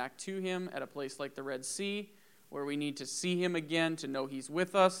bring us back to Him at a place like the Red Sea, where we need to see Him again, to know He's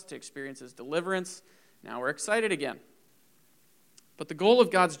with us, to experience His deliverance. Now we're excited again. But the goal of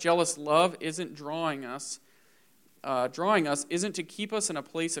God's jealous love isn't drawing us isn't to keep us in a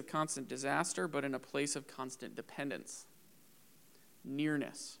place of constant disaster, but in a place of constant dependence,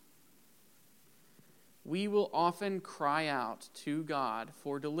 nearness. We will often cry out to God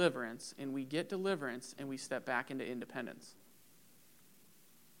for deliverance, and we get deliverance, and we step back into independence.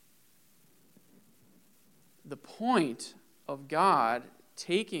 The point of God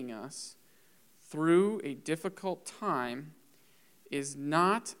taking us through a difficult time is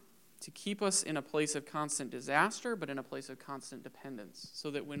not to keep us in a place of constant disaster, but in a place of constant dependence,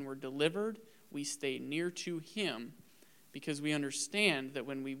 so that when we're delivered, we stay near to Him, because we understand that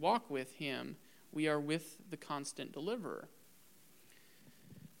when we walk with Him, we are with the constant deliverer.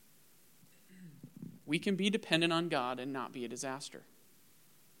 We can be dependent on God and not be a disaster.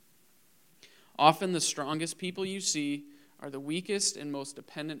 Often the strongest people you see are the weakest and most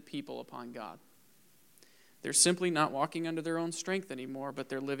dependent people upon God. They're simply not walking under their own strength anymore, but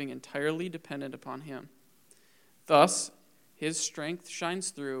they're living entirely dependent upon Him. Thus, His strength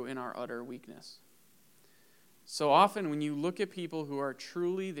shines through in our utter weakness. So often when you look at people who are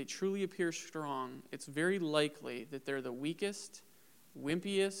they truly appear strong, it's very likely that they're the weakest,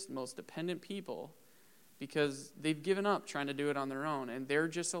 wimpiest, most dependent people, because they've given up trying to do it on their own, and they're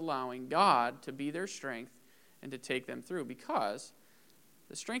just allowing God to be their strength and to take them through, because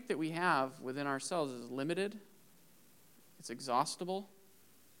the strength that we have within ourselves is limited, it's exhaustible,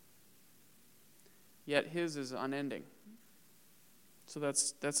 yet His is unending. So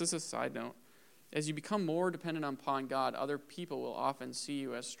that's just a side note. As you become more dependent upon God, other people will often see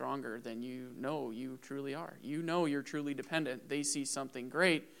you as stronger than you know you truly are. You know you're truly dependent. They see something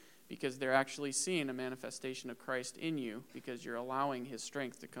great because they're actually seeing a manifestation of Christ in you because you're allowing His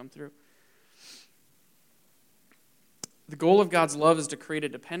strength to come through. The goal of God's love is to create a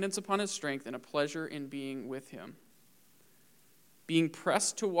dependence upon His strength and a pleasure in being with Him. Being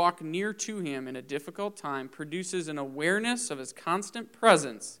pressed to walk near to Him in a difficult time produces an awareness of His constant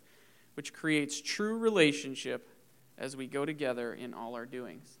presence, which creates true relationship as we go together in all our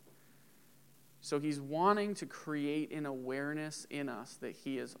doings. So He's wanting to create an awareness in us that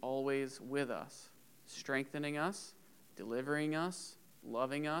He is always with us, strengthening us, delivering us,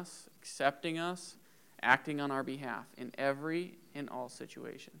 loving us, accepting us, acting on our behalf in every and all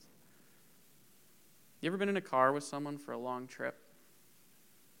situations. You ever been in a car with someone for a long trip?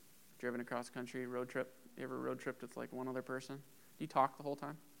 Driven across country, road trip? You ever road tripped with like one other person? Do you talk the whole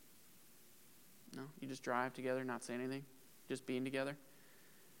time? No? You just drive together, not say anything? Just being together?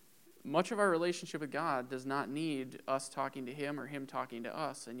 Much of our relationship with God does not need us talking to Him or Him talking to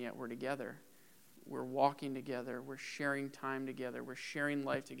us, and yet we're together. We're walking together. We're sharing time together. We're sharing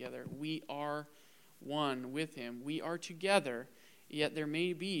life together. We are one with Him. We are together, yet there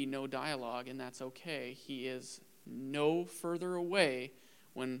may be no dialogue, and that's okay. He is no further away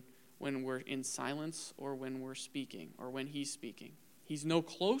when we're in silence or when we're speaking or when He's speaking. He's no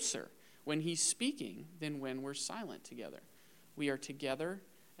closer when He's speaking than when we're silent together. We are together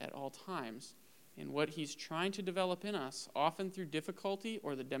at all times, And what he's trying to develop in us, often through difficulty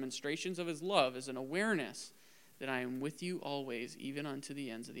or the demonstrations of his love, is an awareness that I am with you always, even unto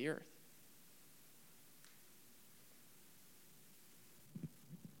the ends of the earth.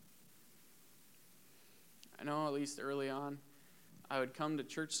 I know, at least early on, I would come to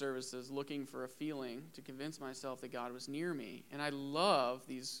church services looking for a feeling to convince myself that God was near me. And I love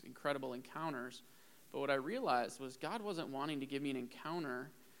these incredible encounters. But what I realized was God wasn't wanting to give me an encounter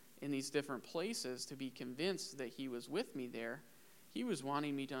in these different places to be convinced that he was with me there. He was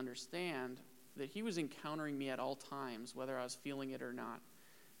wanting me to understand that he was encountering me at all times, whether I was feeling it or not.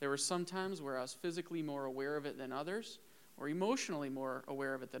 There were some times where I was physically more aware of it than others, or emotionally more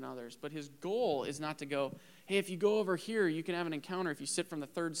aware of it than others. But his goal is not to go, hey, if you go over here, you can have an encounter. If you sit from the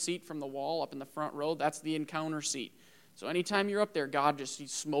third seat from the wall up in the front row, that's the encounter seat. So anytime you're up there, God he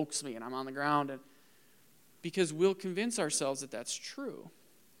smokes me and I'm on the ground. Because we'll convince ourselves that that's true.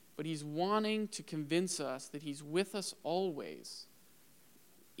 But he's wanting to convince us that he's with us always,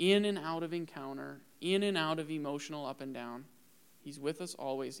 in and out of encounter, in and out of emotional up and down. He's with us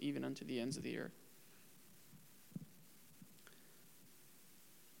always, even unto the ends of the earth.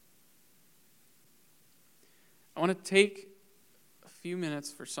 I want to take a few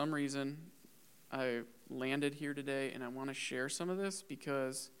minutes. For some reason, I landed here today, and I want to share some of this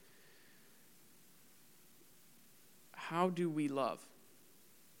because how do we love?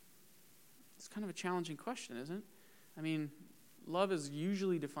 It's kind of a challenging question, isn't it? I mean, love is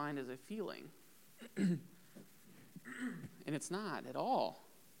usually defined as a feeling, and it's not at all.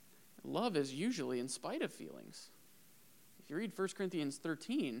 Love is usually in spite of feelings. If you read 1 Corinthians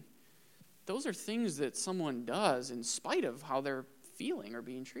 13, those are things that someone does in spite of how they're feeling or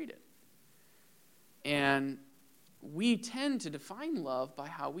being treated. And we tend to define love by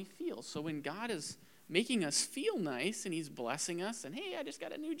how we feel. So when God is making us feel nice and he's blessing us and, hey, I just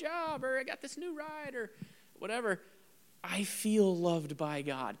got a new job or I got this new ride or whatever, I feel loved by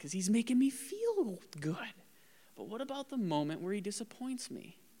God because he's making me feel good. But what about the moment where he disappoints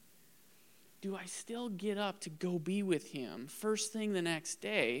me? Do I still get up to go be with him first thing the next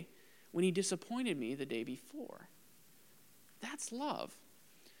day when he disappointed me the day before? That's love.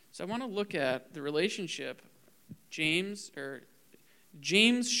 So I want to look at the relationship. James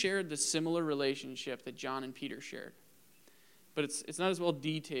shared the similar relationship that John and Peter shared. But it's not as well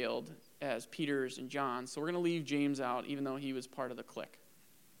detailed as Peter's and John's. So we're going to leave James out, even though he was part of the clique.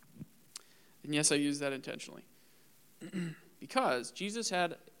 And yes, I use that intentionally. Because Jesus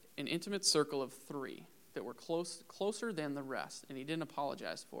had an intimate circle of 3 that were closer than the rest, and he didn't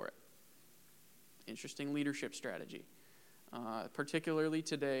apologize for it. Interesting leadership strategy. Particularly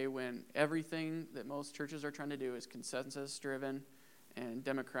today when everything that most churches are trying to do is consensus-driven and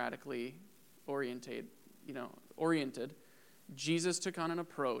democratically oriented. Jesus took on an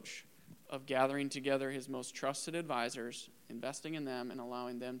approach of gathering together his most trusted advisors, investing in them, and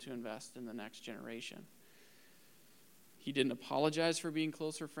allowing them to invest in the next generation. He didn't apologize for being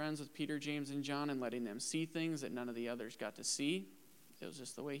closer friends with Peter, James, and John and letting them see things that none of the others got to see. It was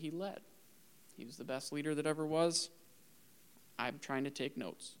just the way he led. He was the best leader that ever was. I'm trying to take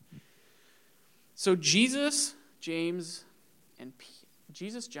notes. So Jesus, John, and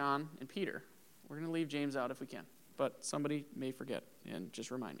Peter. We're going to leave James out if we can, but somebody may forget and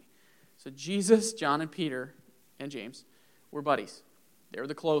just remind me. So Jesus, John, and Peter, and James were buddies. They were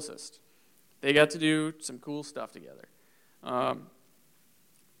the closest. They got to do some cool stuff together.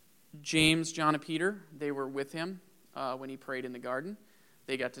 James, John, and Peter, they were with him when he prayed in the garden.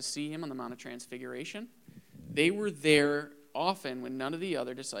 They got to see him on the Mount of Transfiguration. They were there often when none of the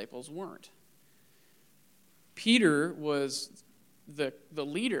other disciples weren't. Peter was the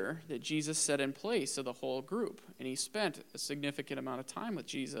leader that Jesus set in place of the whole group, and he spent a significant amount of time with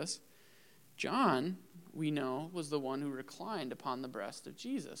Jesus. John, we know, was the one who reclined upon the breast of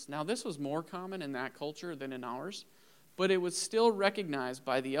Jesus. Now, this was more common in that culture than in ours, but it was still recognized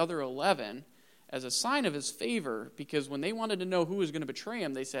by the other 11 as a sign of his favor, because when they wanted to know who was going to betray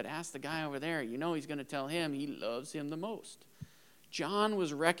him, they said, ask the guy over there. You know he's going to tell him he loves him the most. John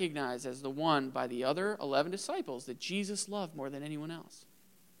was recognized as the one by the other 11 disciples that Jesus loved more than anyone else.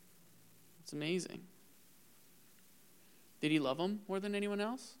 It's amazing. Did he love him more than anyone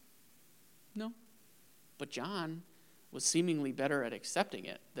else? No. But John was seemingly better at accepting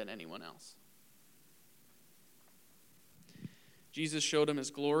it than anyone else. Jesus showed him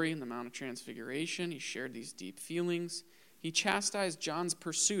his glory in the Mount of Transfiguration. He shared these deep feelings. He chastised John's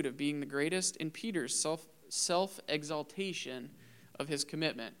pursuit of being the greatest and Peter's self-exaltation of his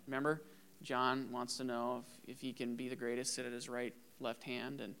commitment. Remember, John wants to know if he can be the greatest, sit at his left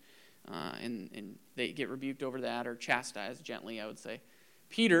hand, and they get rebuked over that or chastised gently, I would say.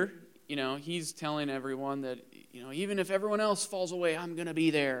 Peter, he's telling everyone that, even if everyone else falls away, I'm going to be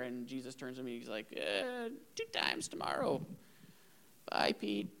there. And Jesus turns to me, he's like, 2 times tomorrow. Bye,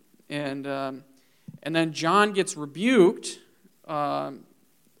 Pete. And then John gets rebuked.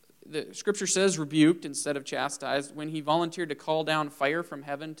 The scripture says rebuked instead of chastised when he volunteered to call down fire from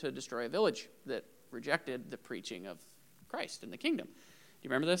heaven to destroy a village that rejected the preaching of Christ and the kingdom. Do you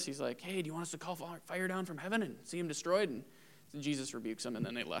remember this? He's like, hey, do you want us to call fire down from heaven and see him destroyed? And Jesus rebukes them, and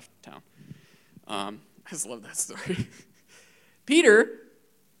then they left town. I just love that story. Peter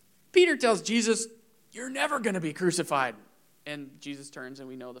tells Jesus, you're never going to be crucified. And Jesus turns, and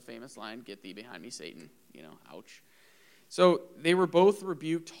we know the famous line, get thee behind me, Satan. Ouch. So they were both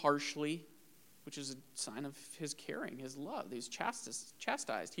rebuked harshly, which is a sign of his caring, his love. He's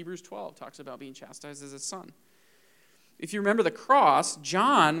chastised. Hebrews 12 talks about being chastised as a son. If you remember the cross,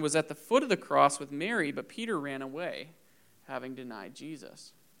 John was at the foot of the cross with Mary, but Peter ran away, having denied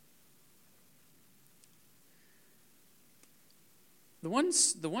Jesus. The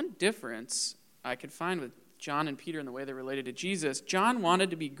one difference I could find with John and Peter in the way they related to Jesus, John wanted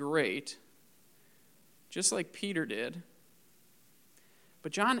to be great, just like Peter did.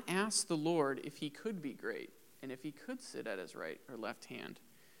 But John asked the Lord if he could be great and if he could sit at his right or left hand.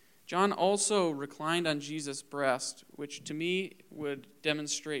 John also reclined on Jesus' breast, which to me would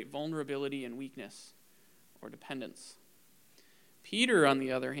demonstrate vulnerability and weakness or dependence. Peter, on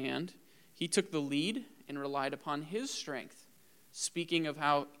the other hand, he took the lead and relied upon his strength, speaking of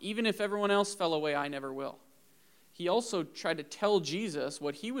how even if everyone else fell away, I never will. He also tried to tell Jesus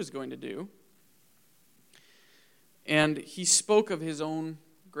what he was going to do, and he spoke of his own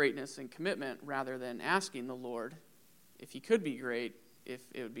greatness and commitment rather than asking the Lord if he could be great, if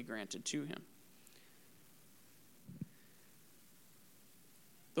it would be granted to him.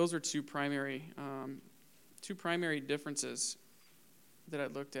 Those are two primary differences that I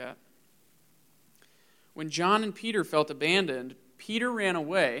looked at. When John and Peter felt abandoned, Peter ran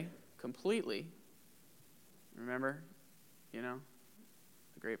away completely. Remember, the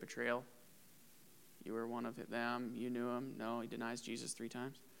great betrayal. You were one of them. You knew him. No, he denies Jesus 3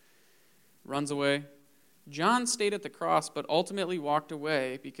 times. Runs away. John stayed at the cross, but ultimately walked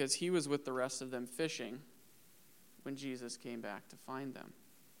away because he was with the rest of them fishing when Jesus came back to find them.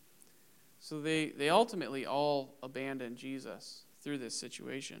 So they ultimately all abandoned Jesus through this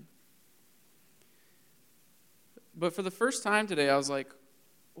situation. But for the first time today, I was like,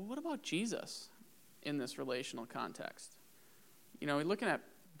 well, what about Jesus in this relational context? We're looking at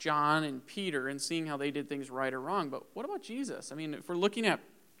John and Peter and seeing how they did things right or wrong, but what about Jesus? I mean, if we're looking at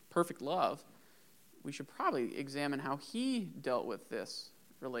perfect love, we should probably examine how he dealt with this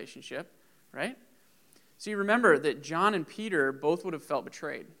relationship, right? So you remember that John and Peter both would have felt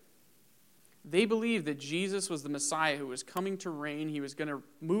betrayed. They believed that Jesus was the Messiah who was coming to reign. He was going to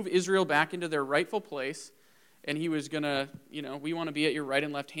move Israel back into their rightful place, and he was going to, we want to be at your right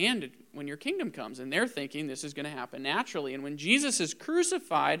and left hand when your kingdom comes. And they're thinking this is going to happen naturally. And when Jesus is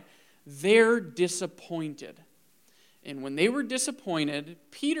crucified, they're disappointed. And when they were disappointed,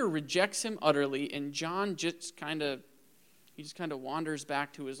 Peter rejects him utterly, and John just kind of wanders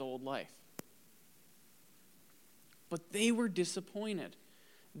back to his old life. But they were disappointed.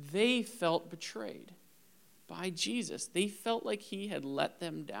 They felt betrayed by Jesus. They felt like he had let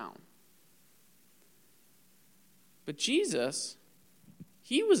them down. But Jesus,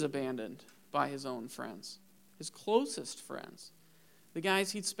 he was abandoned by his own friends, his closest friends, the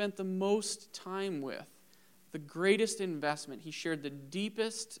guys he'd spent the most time with, the greatest investment. He shared the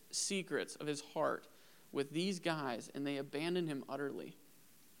deepest secrets of his heart with these guys, and they abandoned him utterly.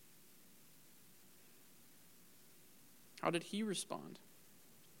 How did he respond?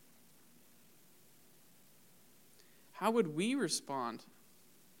 How would we respond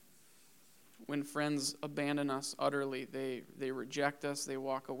when friends abandon us utterly? They reject us, they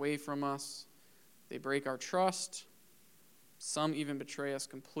walk away from us, they break our trust. Some even betray us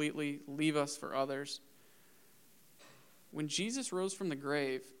completely, leave us for others. When Jesus rose from the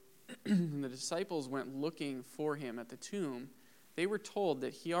grave, and the disciples went looking for him at the tomb, they were told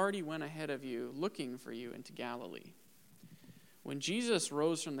that he already went ahead of you, looking for you into Galilee. When Jesus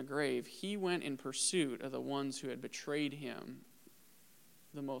rose from the grave, he went in pursuit of the ones who had betrayed him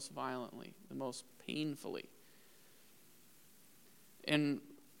the most violently, the most painfully. And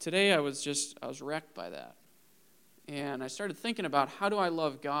today I was wrecked by that. And I started thinking about, how do I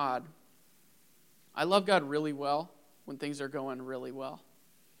love God? I love God really well when things are going really well.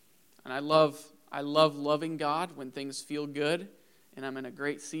 And I love loving God when things feel good and I'm in a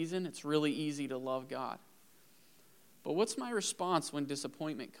great season. It's really easy to love God. But what's my response when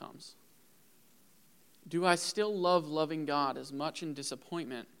disappointment comes? Do I still love loving God as much in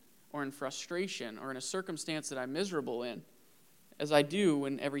disappointment or in frustration or in a circumstance that I'm miserable in as I do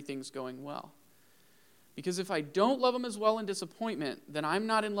when everything's going well. Because if I don't love him as well in disappointment, then I'm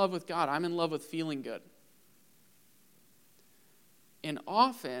not in love with God. I'm in love with feeling good. And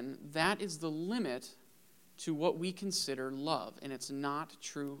often, that is the limit to what we consider love, and it's not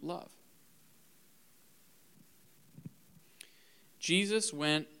true love. Jesus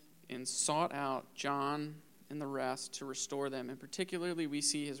went and sought out John and the rest to restore them, and particularly we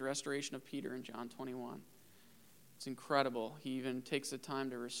see his restoration of Peter in John 21. It's incredible. He even takes the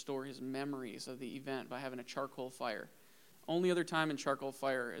time to restore his memories of the event by having a charcoal fire. Only other time in charcoal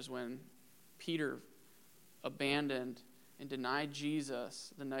fire is when Peter abandoned and denied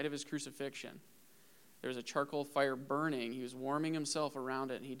Jesus the night of his crucifixion. There was a charcoal fire burning. He was warming himself around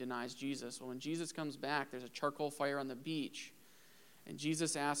it, and he denies Jesus. Well, when Jesus comes back, there's a charcoal fire on the beach. And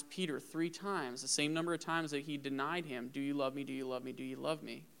Jesus asked Peter 3 times, the same number of times that he denied him, "Do you love me? Do you love me? Do you love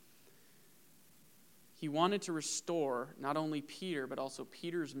me?" He wanted to restore not only Peter, but also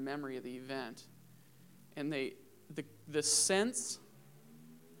Peter's memory of the event. And the sense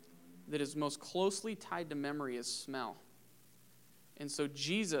that is most closely tied to memory is smell. And so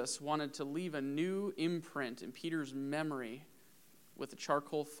Jesus wanted to leave a new imprint in Peter's memory with a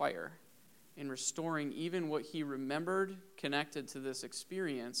charcoal fire in restoring even what he remembered connected to this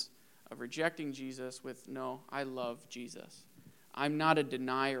experience of rejecting Jesus with, "No, I love Jesus. I'm not a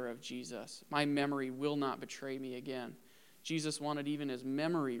denier of Jesus. My memory will not betray me again." Jesus wanted even his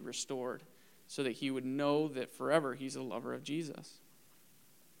memory restored so that he would know that forever he's a lover of Jesus.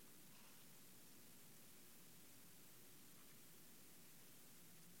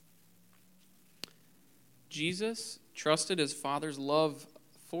 Jesus trusted his Father's love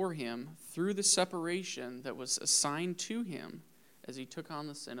for him through the separation that was assigned to him as he took on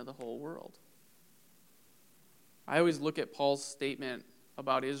the sin of the whole world. I always look at Paul's statement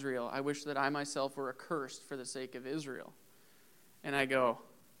about Israel. "I wish that I myself were accursed for the sake of Israel." And I go,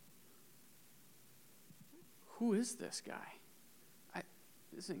 who is this guy?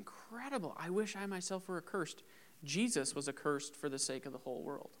 This is incredible. I wish I myself were accursed. Jesus was accursed for the sake of the whole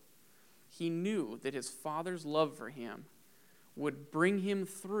world. He knew that his Father's love for him would bring him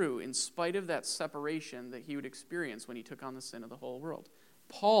through in spite of that separation that he would experience when he took on the sin of the whole world.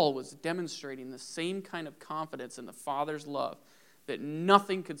 Paul was demonstrating the same kind of confidence in the Father's love, that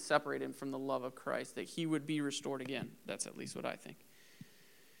nothing could separate him from the love of Christ, that he would be restored again. That's at least what I think.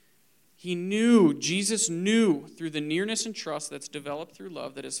 Jesus knew through the nearness and trust that's developed through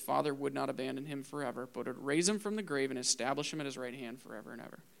love that his Father would not abandon him forever, but would raise him from the grave and establish him at his right hand forever and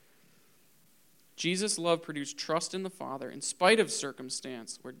ever. Jesus' love produced trust in the Father in spite of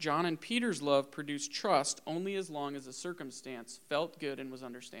circumstance, where John and Peter's love produced trust only as long as the circumstance felt good and was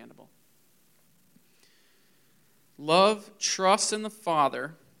understandable. Love trusts in the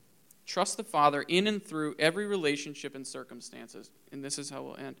Father, trust the Father in and through every relationship and circumstances. And this is how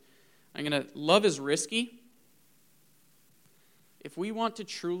we'll end. Love is risky. If we want to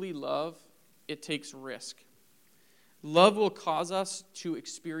truly love, it takes risk. Love will cause us to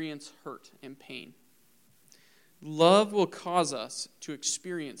experience hurt and pain. Love will cause us to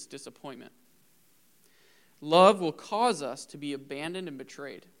experience disappointment. Love will cause us to be abandoned and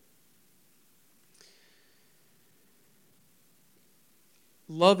betrayed.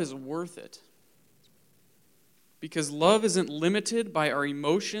 Love is worth it. Because love isn't limited by our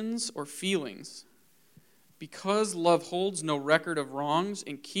emotions or feelings. Because love holds no record of wrongs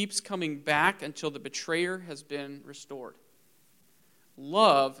and keeps coming back until the betrayer has been restored.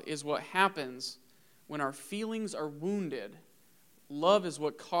 Love is what happens when our feelings are wounded. Love is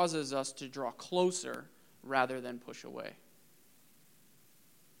what causes us to draw closer rather than push away.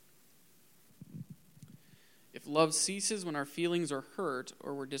 If love ceases when our feelings are hurt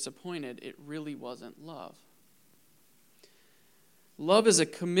or we're disappointed, it really wasn't love. Love is a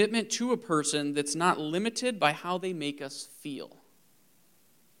commitment to a person that's not limited by how they make us feel.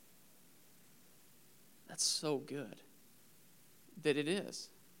 That's so good. That it is.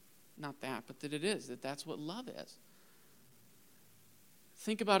 Not that, but that it is. That's what love is.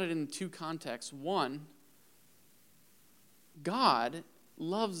 Think about it in two contexts. One, God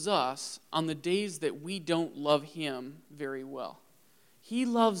loves us on the days that we don't love him very well. He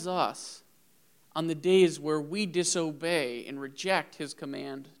loves us on the days where we disobey and reject his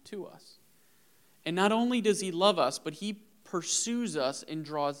command to us. And not only does he love us, but he pursues us and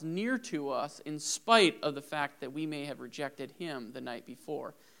draws near to us in spite of the fact that we may have rejected him the night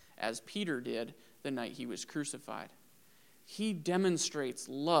before, as Peter did the night he was crucified. He demonstrates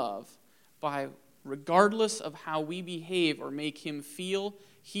love by, regardless of how we behave or make him feel,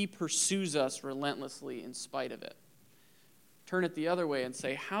 he pursues us relentlessly in spite of it. turn it the other way and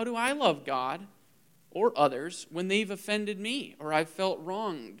say, how do I love God or others when they've offended me, or I've felt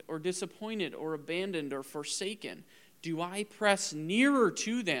wronged or disappointed or abandoned or forsaken? Do I press nearer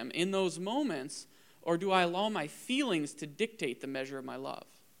to them in those moments, or do I allow my feelings to dictate the measure of my love?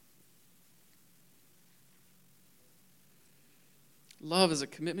 Love is a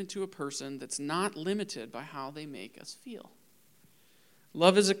commitment to a person that's not limited by how they make us feel.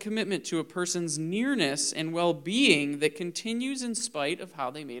 Love is a commitment to a person's nearness and well-being that continues in spite of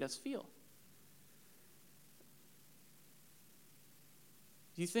how they made us feel.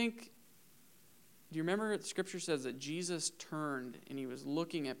 Do you remember the scripture says that Jesus turned and he was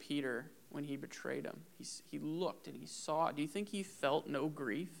looking at Peter when he betrayed him? He looked and he saw. Do you think he felt no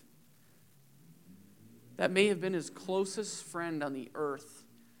grief? That may have been his closest friend on the earth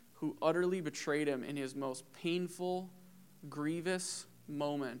who utterly betrayed him in his most painful, grievous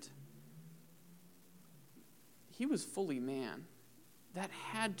moment. He was fully man. That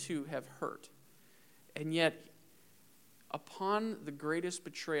had to have hurt. And yet, upon the greatest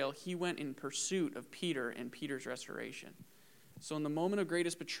betrayal, he went in pursuit of Peter and Peter's restoration. So in the moment of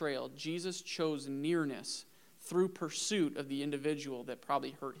greatest betrayal, Jesus chose nearness through pursuit of the individual that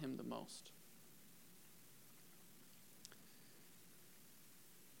probably hurt him the most.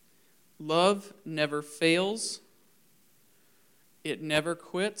 Love never fails. It never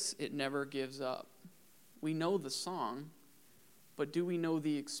quits. It never gives up. We know the song, but do we know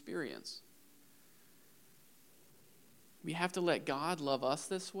the experience? We have to let God love us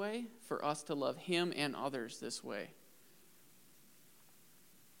this way for us to love him and others this way.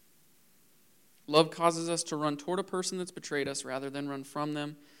 Love causes us to run toward a person that's betrayed us rather than run from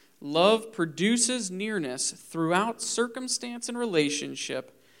them. Love produces nearness throughout circumstance and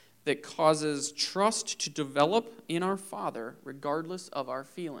relationship that causes trust to develop in our Father regardless of our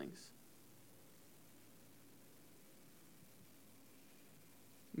feelings.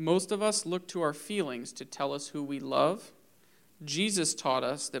 Most of us look to our feelings to tell us who we love. Jesus taught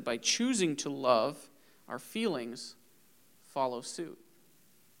us that by choosing to love, our feelings follow suit.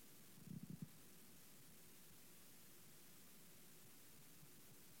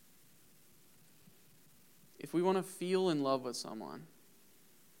 If we want to feel in love with someone,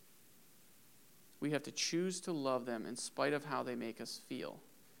 we have to choose to love them in spite of how they make us feel.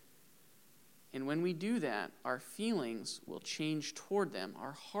 And when we do that, our feelings will change toward them.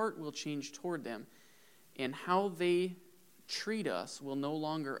 Our heart will change toward them. And how they treat us will no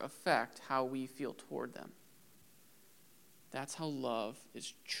longer affect how we feel toward them. That's how love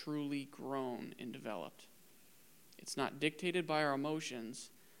is truly grown and developed. It's not dictated by our emotions,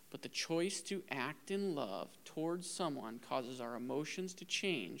 but the choice to act in love towards someone causes our emotions to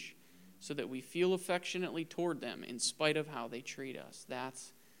change so that we feel affectionately toward them in spite of how they treat us.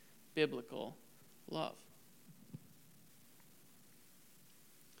 That's biblical love.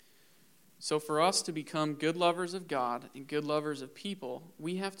 So for us to become good lovers of God and good lovers of people,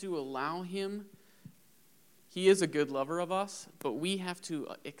 we have to allow him. He is a good lover of us, but we have to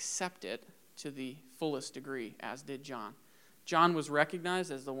accept it to the fullest degree, as did John. John was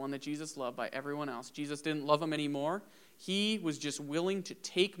recognized as the one that Jesus loved by everyone else. Jesus didn't love him anymore. He was just willing to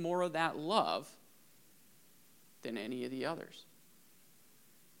take more of that love than any of the others.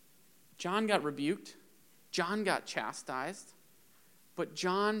 John got rebuked. John got chastised. But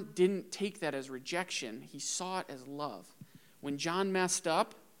John didn't take that as rejection. He saw it as love. When John messed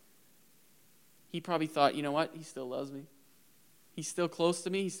up, he probably thought, you know what? He still loves me. He's still close to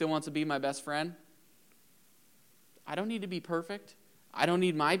me. He still wants to be my best friend. I don't need to be perfect. I don't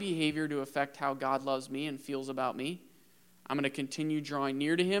need my behavior to affect how God loves me and feels about me. I'm going to continue drawing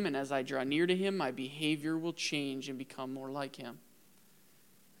near to him, and as I draw near to him, my behavior will change and become more like him.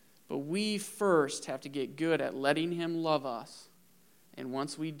 But we first have to get good at letting him love us. And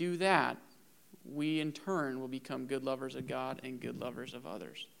once we do that, we in turn will become good lovers of God and good lovers of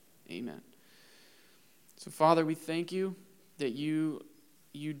others. Amen. So Father, we thank you that you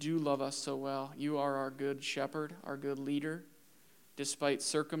do love us so well. You are our good shepherd, our good leader, despite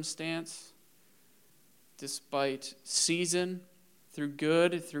circumstance, despite season, through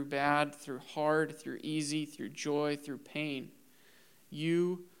good, through bad, through hard, through easy, through joy, through pain.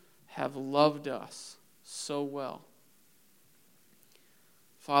 You have loved us so well.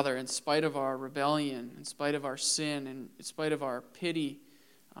 Father, in spite of our rebellion, in spite of our sin, and in spite of our pity,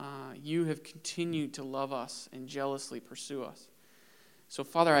 you have continued to love us and jealously pursue us. So,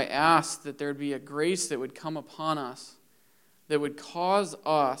 Father, I ask that there would be a grace that would come upon us that would cause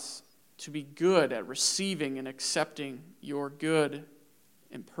us to be good at receiving and accepting your good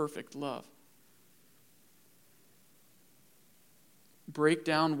and perfect love. Break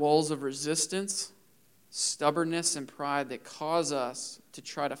down walls of resistance stubbornness and pride that cause us to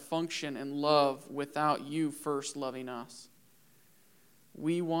try to function and love without you first loving us.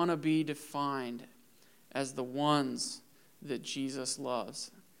 We want to be defined as the ones that Jesus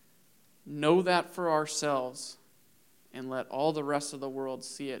loves. Know that for ourselves and let all the rest of the world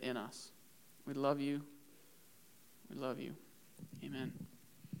see it in us. We love you. We love you. Amen.